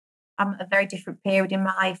 I'm at a very different period in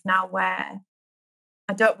my life now where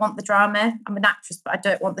I don't want the drama. I'm an actress, but I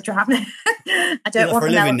don't want the drama. I don't want for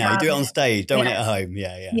the a living now. You melodrama. do it on stage, don't want it at home.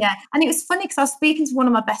 Yeah. Yeah. And it was funny because I was speaking to one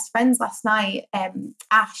of my best friends last night,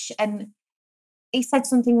 Ash, and he said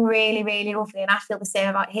something really, really lovely. And I feel the same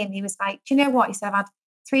about him. He was like, do you know what? He said, I've had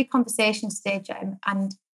 3 conversations today, Gem,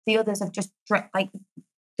 and the others have just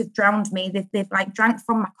they've drowned me. They've like drank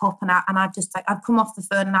from my cup, and I've just like, I've come off the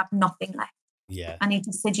phone and I've nothing left. Yeah. And he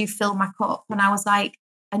just said, you fill my cup. And I was like,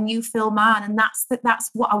 and you fill mine. And that's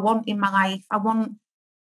what I want in my life. I want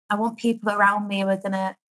people around me who are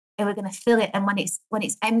gonna fill it. And when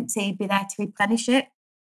it's empty, be there to replenish it.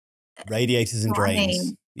 Radiators and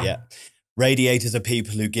drains. Yeah. Radiators are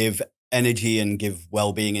people who give energy and give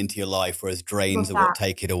well-being into your life, whereas drains are what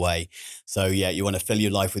take it away. So yeah, you want to fill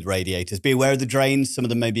your life with radiators. Be aware of the drains. Some of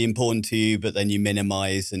them may be important to you, but then you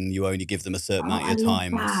minimize and you only give them a certain amount of your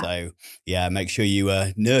time. So yeah, make sure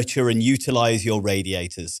you nurture and utilize your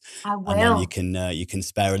radiators. I will. And then you can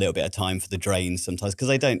spare a little bit of time for the drains sometimes, because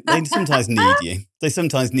they sometimes need you. They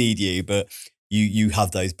sometimes need you, but you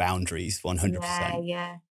have those boundaries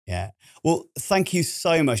 100%. Yeah. Well, thank you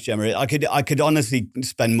so much, Gemma. I could honestly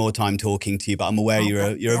spend more time talking to you, but I'm aware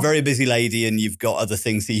you're a very busy lady and you've got other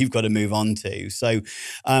things that you've got to move on to. So,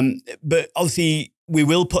 but obviously we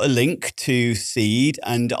will put a link to Seed,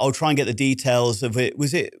 and I'll try and get the details of it.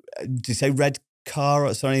 Did you say Red Car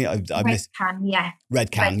or something? I missed.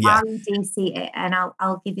 Red Can, yeah. REDC, and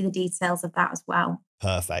I'll give you the details of that as well.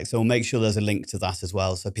 Perfect. So we'll make sure there's a link to that as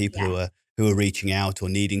well, so people who are reaching out or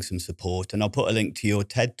needing some support. And I'll put a link to your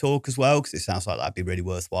TED talk as well, because it sounds like that'd be really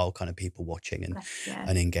worthwhile kind of people watching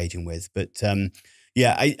and engaging with. But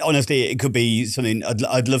honestly, it could be something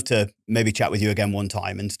I'd love to maybe chat with you again one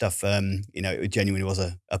time and stuff. It genuinely was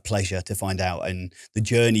a pleasure to find out. And the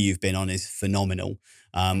journey you've been on is phenomenal.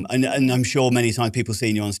 And I'm sure many times people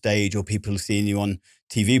seeing you on stage or people seeing you on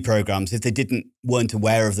TV programs, if they weren't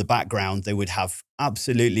aware of the background, they would have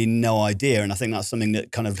absolutely no idea. And I think that's something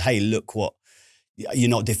that kind of, hey, look what, you're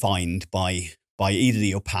not defined by either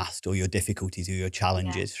your past or your difficulties or your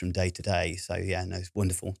challenges from day to day. So yeah, no, it's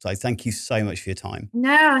wonderful. So thank you so much for your time.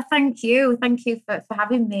 No, thank you. Thank you for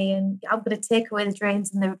having me. And I'm going to take away the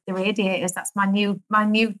drains and the radiators. That's my new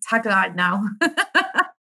tagline now.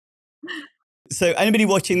 So anybody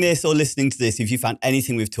watching this or listening to this, if you found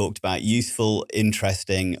anything we've talked about useful,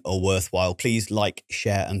 interesting or worthwhile, please like,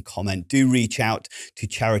 share and comment. Do reach out to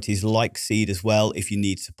charities like Seed as well if you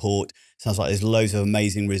need support. Sounds like there's loads of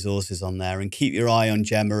amazing resources on there. And keep your eye on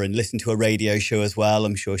Gemma and listen to her radio show as well.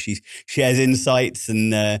 I'm sure she shares insights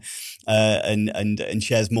and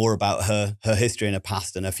shares more about her history and her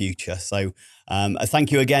past and her future. So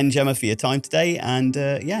thank you again, Gemma, for your time today. And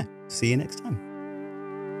see you next time.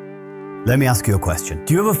 Let me ask you a question.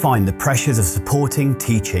 Do you ever find the pressures of supporting,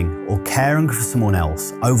 teaching, or caring for someone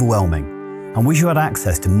else overwhelming and wish you had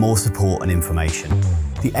access to more support and information?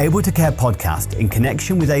 The Able to Care podcast, in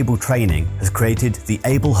connection with Able Training, has created the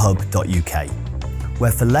ablehub.uk,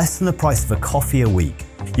 where for less than the price of a coffee a week,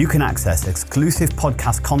 you can access exclusive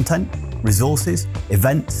podcast content, resources,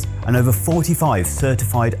 events, and over 45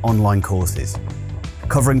 certified online courses,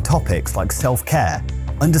 covering topics like self-care,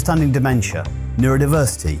 understanding dementia,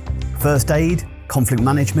 neurodiversity, first aid, conflict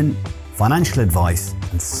management, financial advice,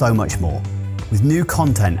 and so much more, with new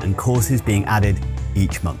content and courses being added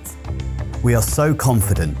each month. We are so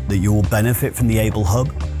confident that you will benefit from the Able Hub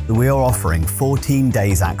that we are offering 14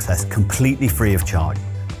 days access completely free of charge.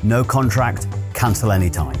 No contract, cancel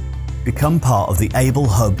anytime. Become part of the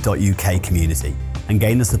ablehub.uk community and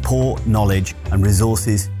gain the support, knowledge, and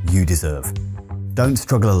resources you deserve. Don't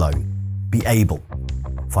struggle alone. Be able.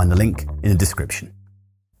 Find the link in the description.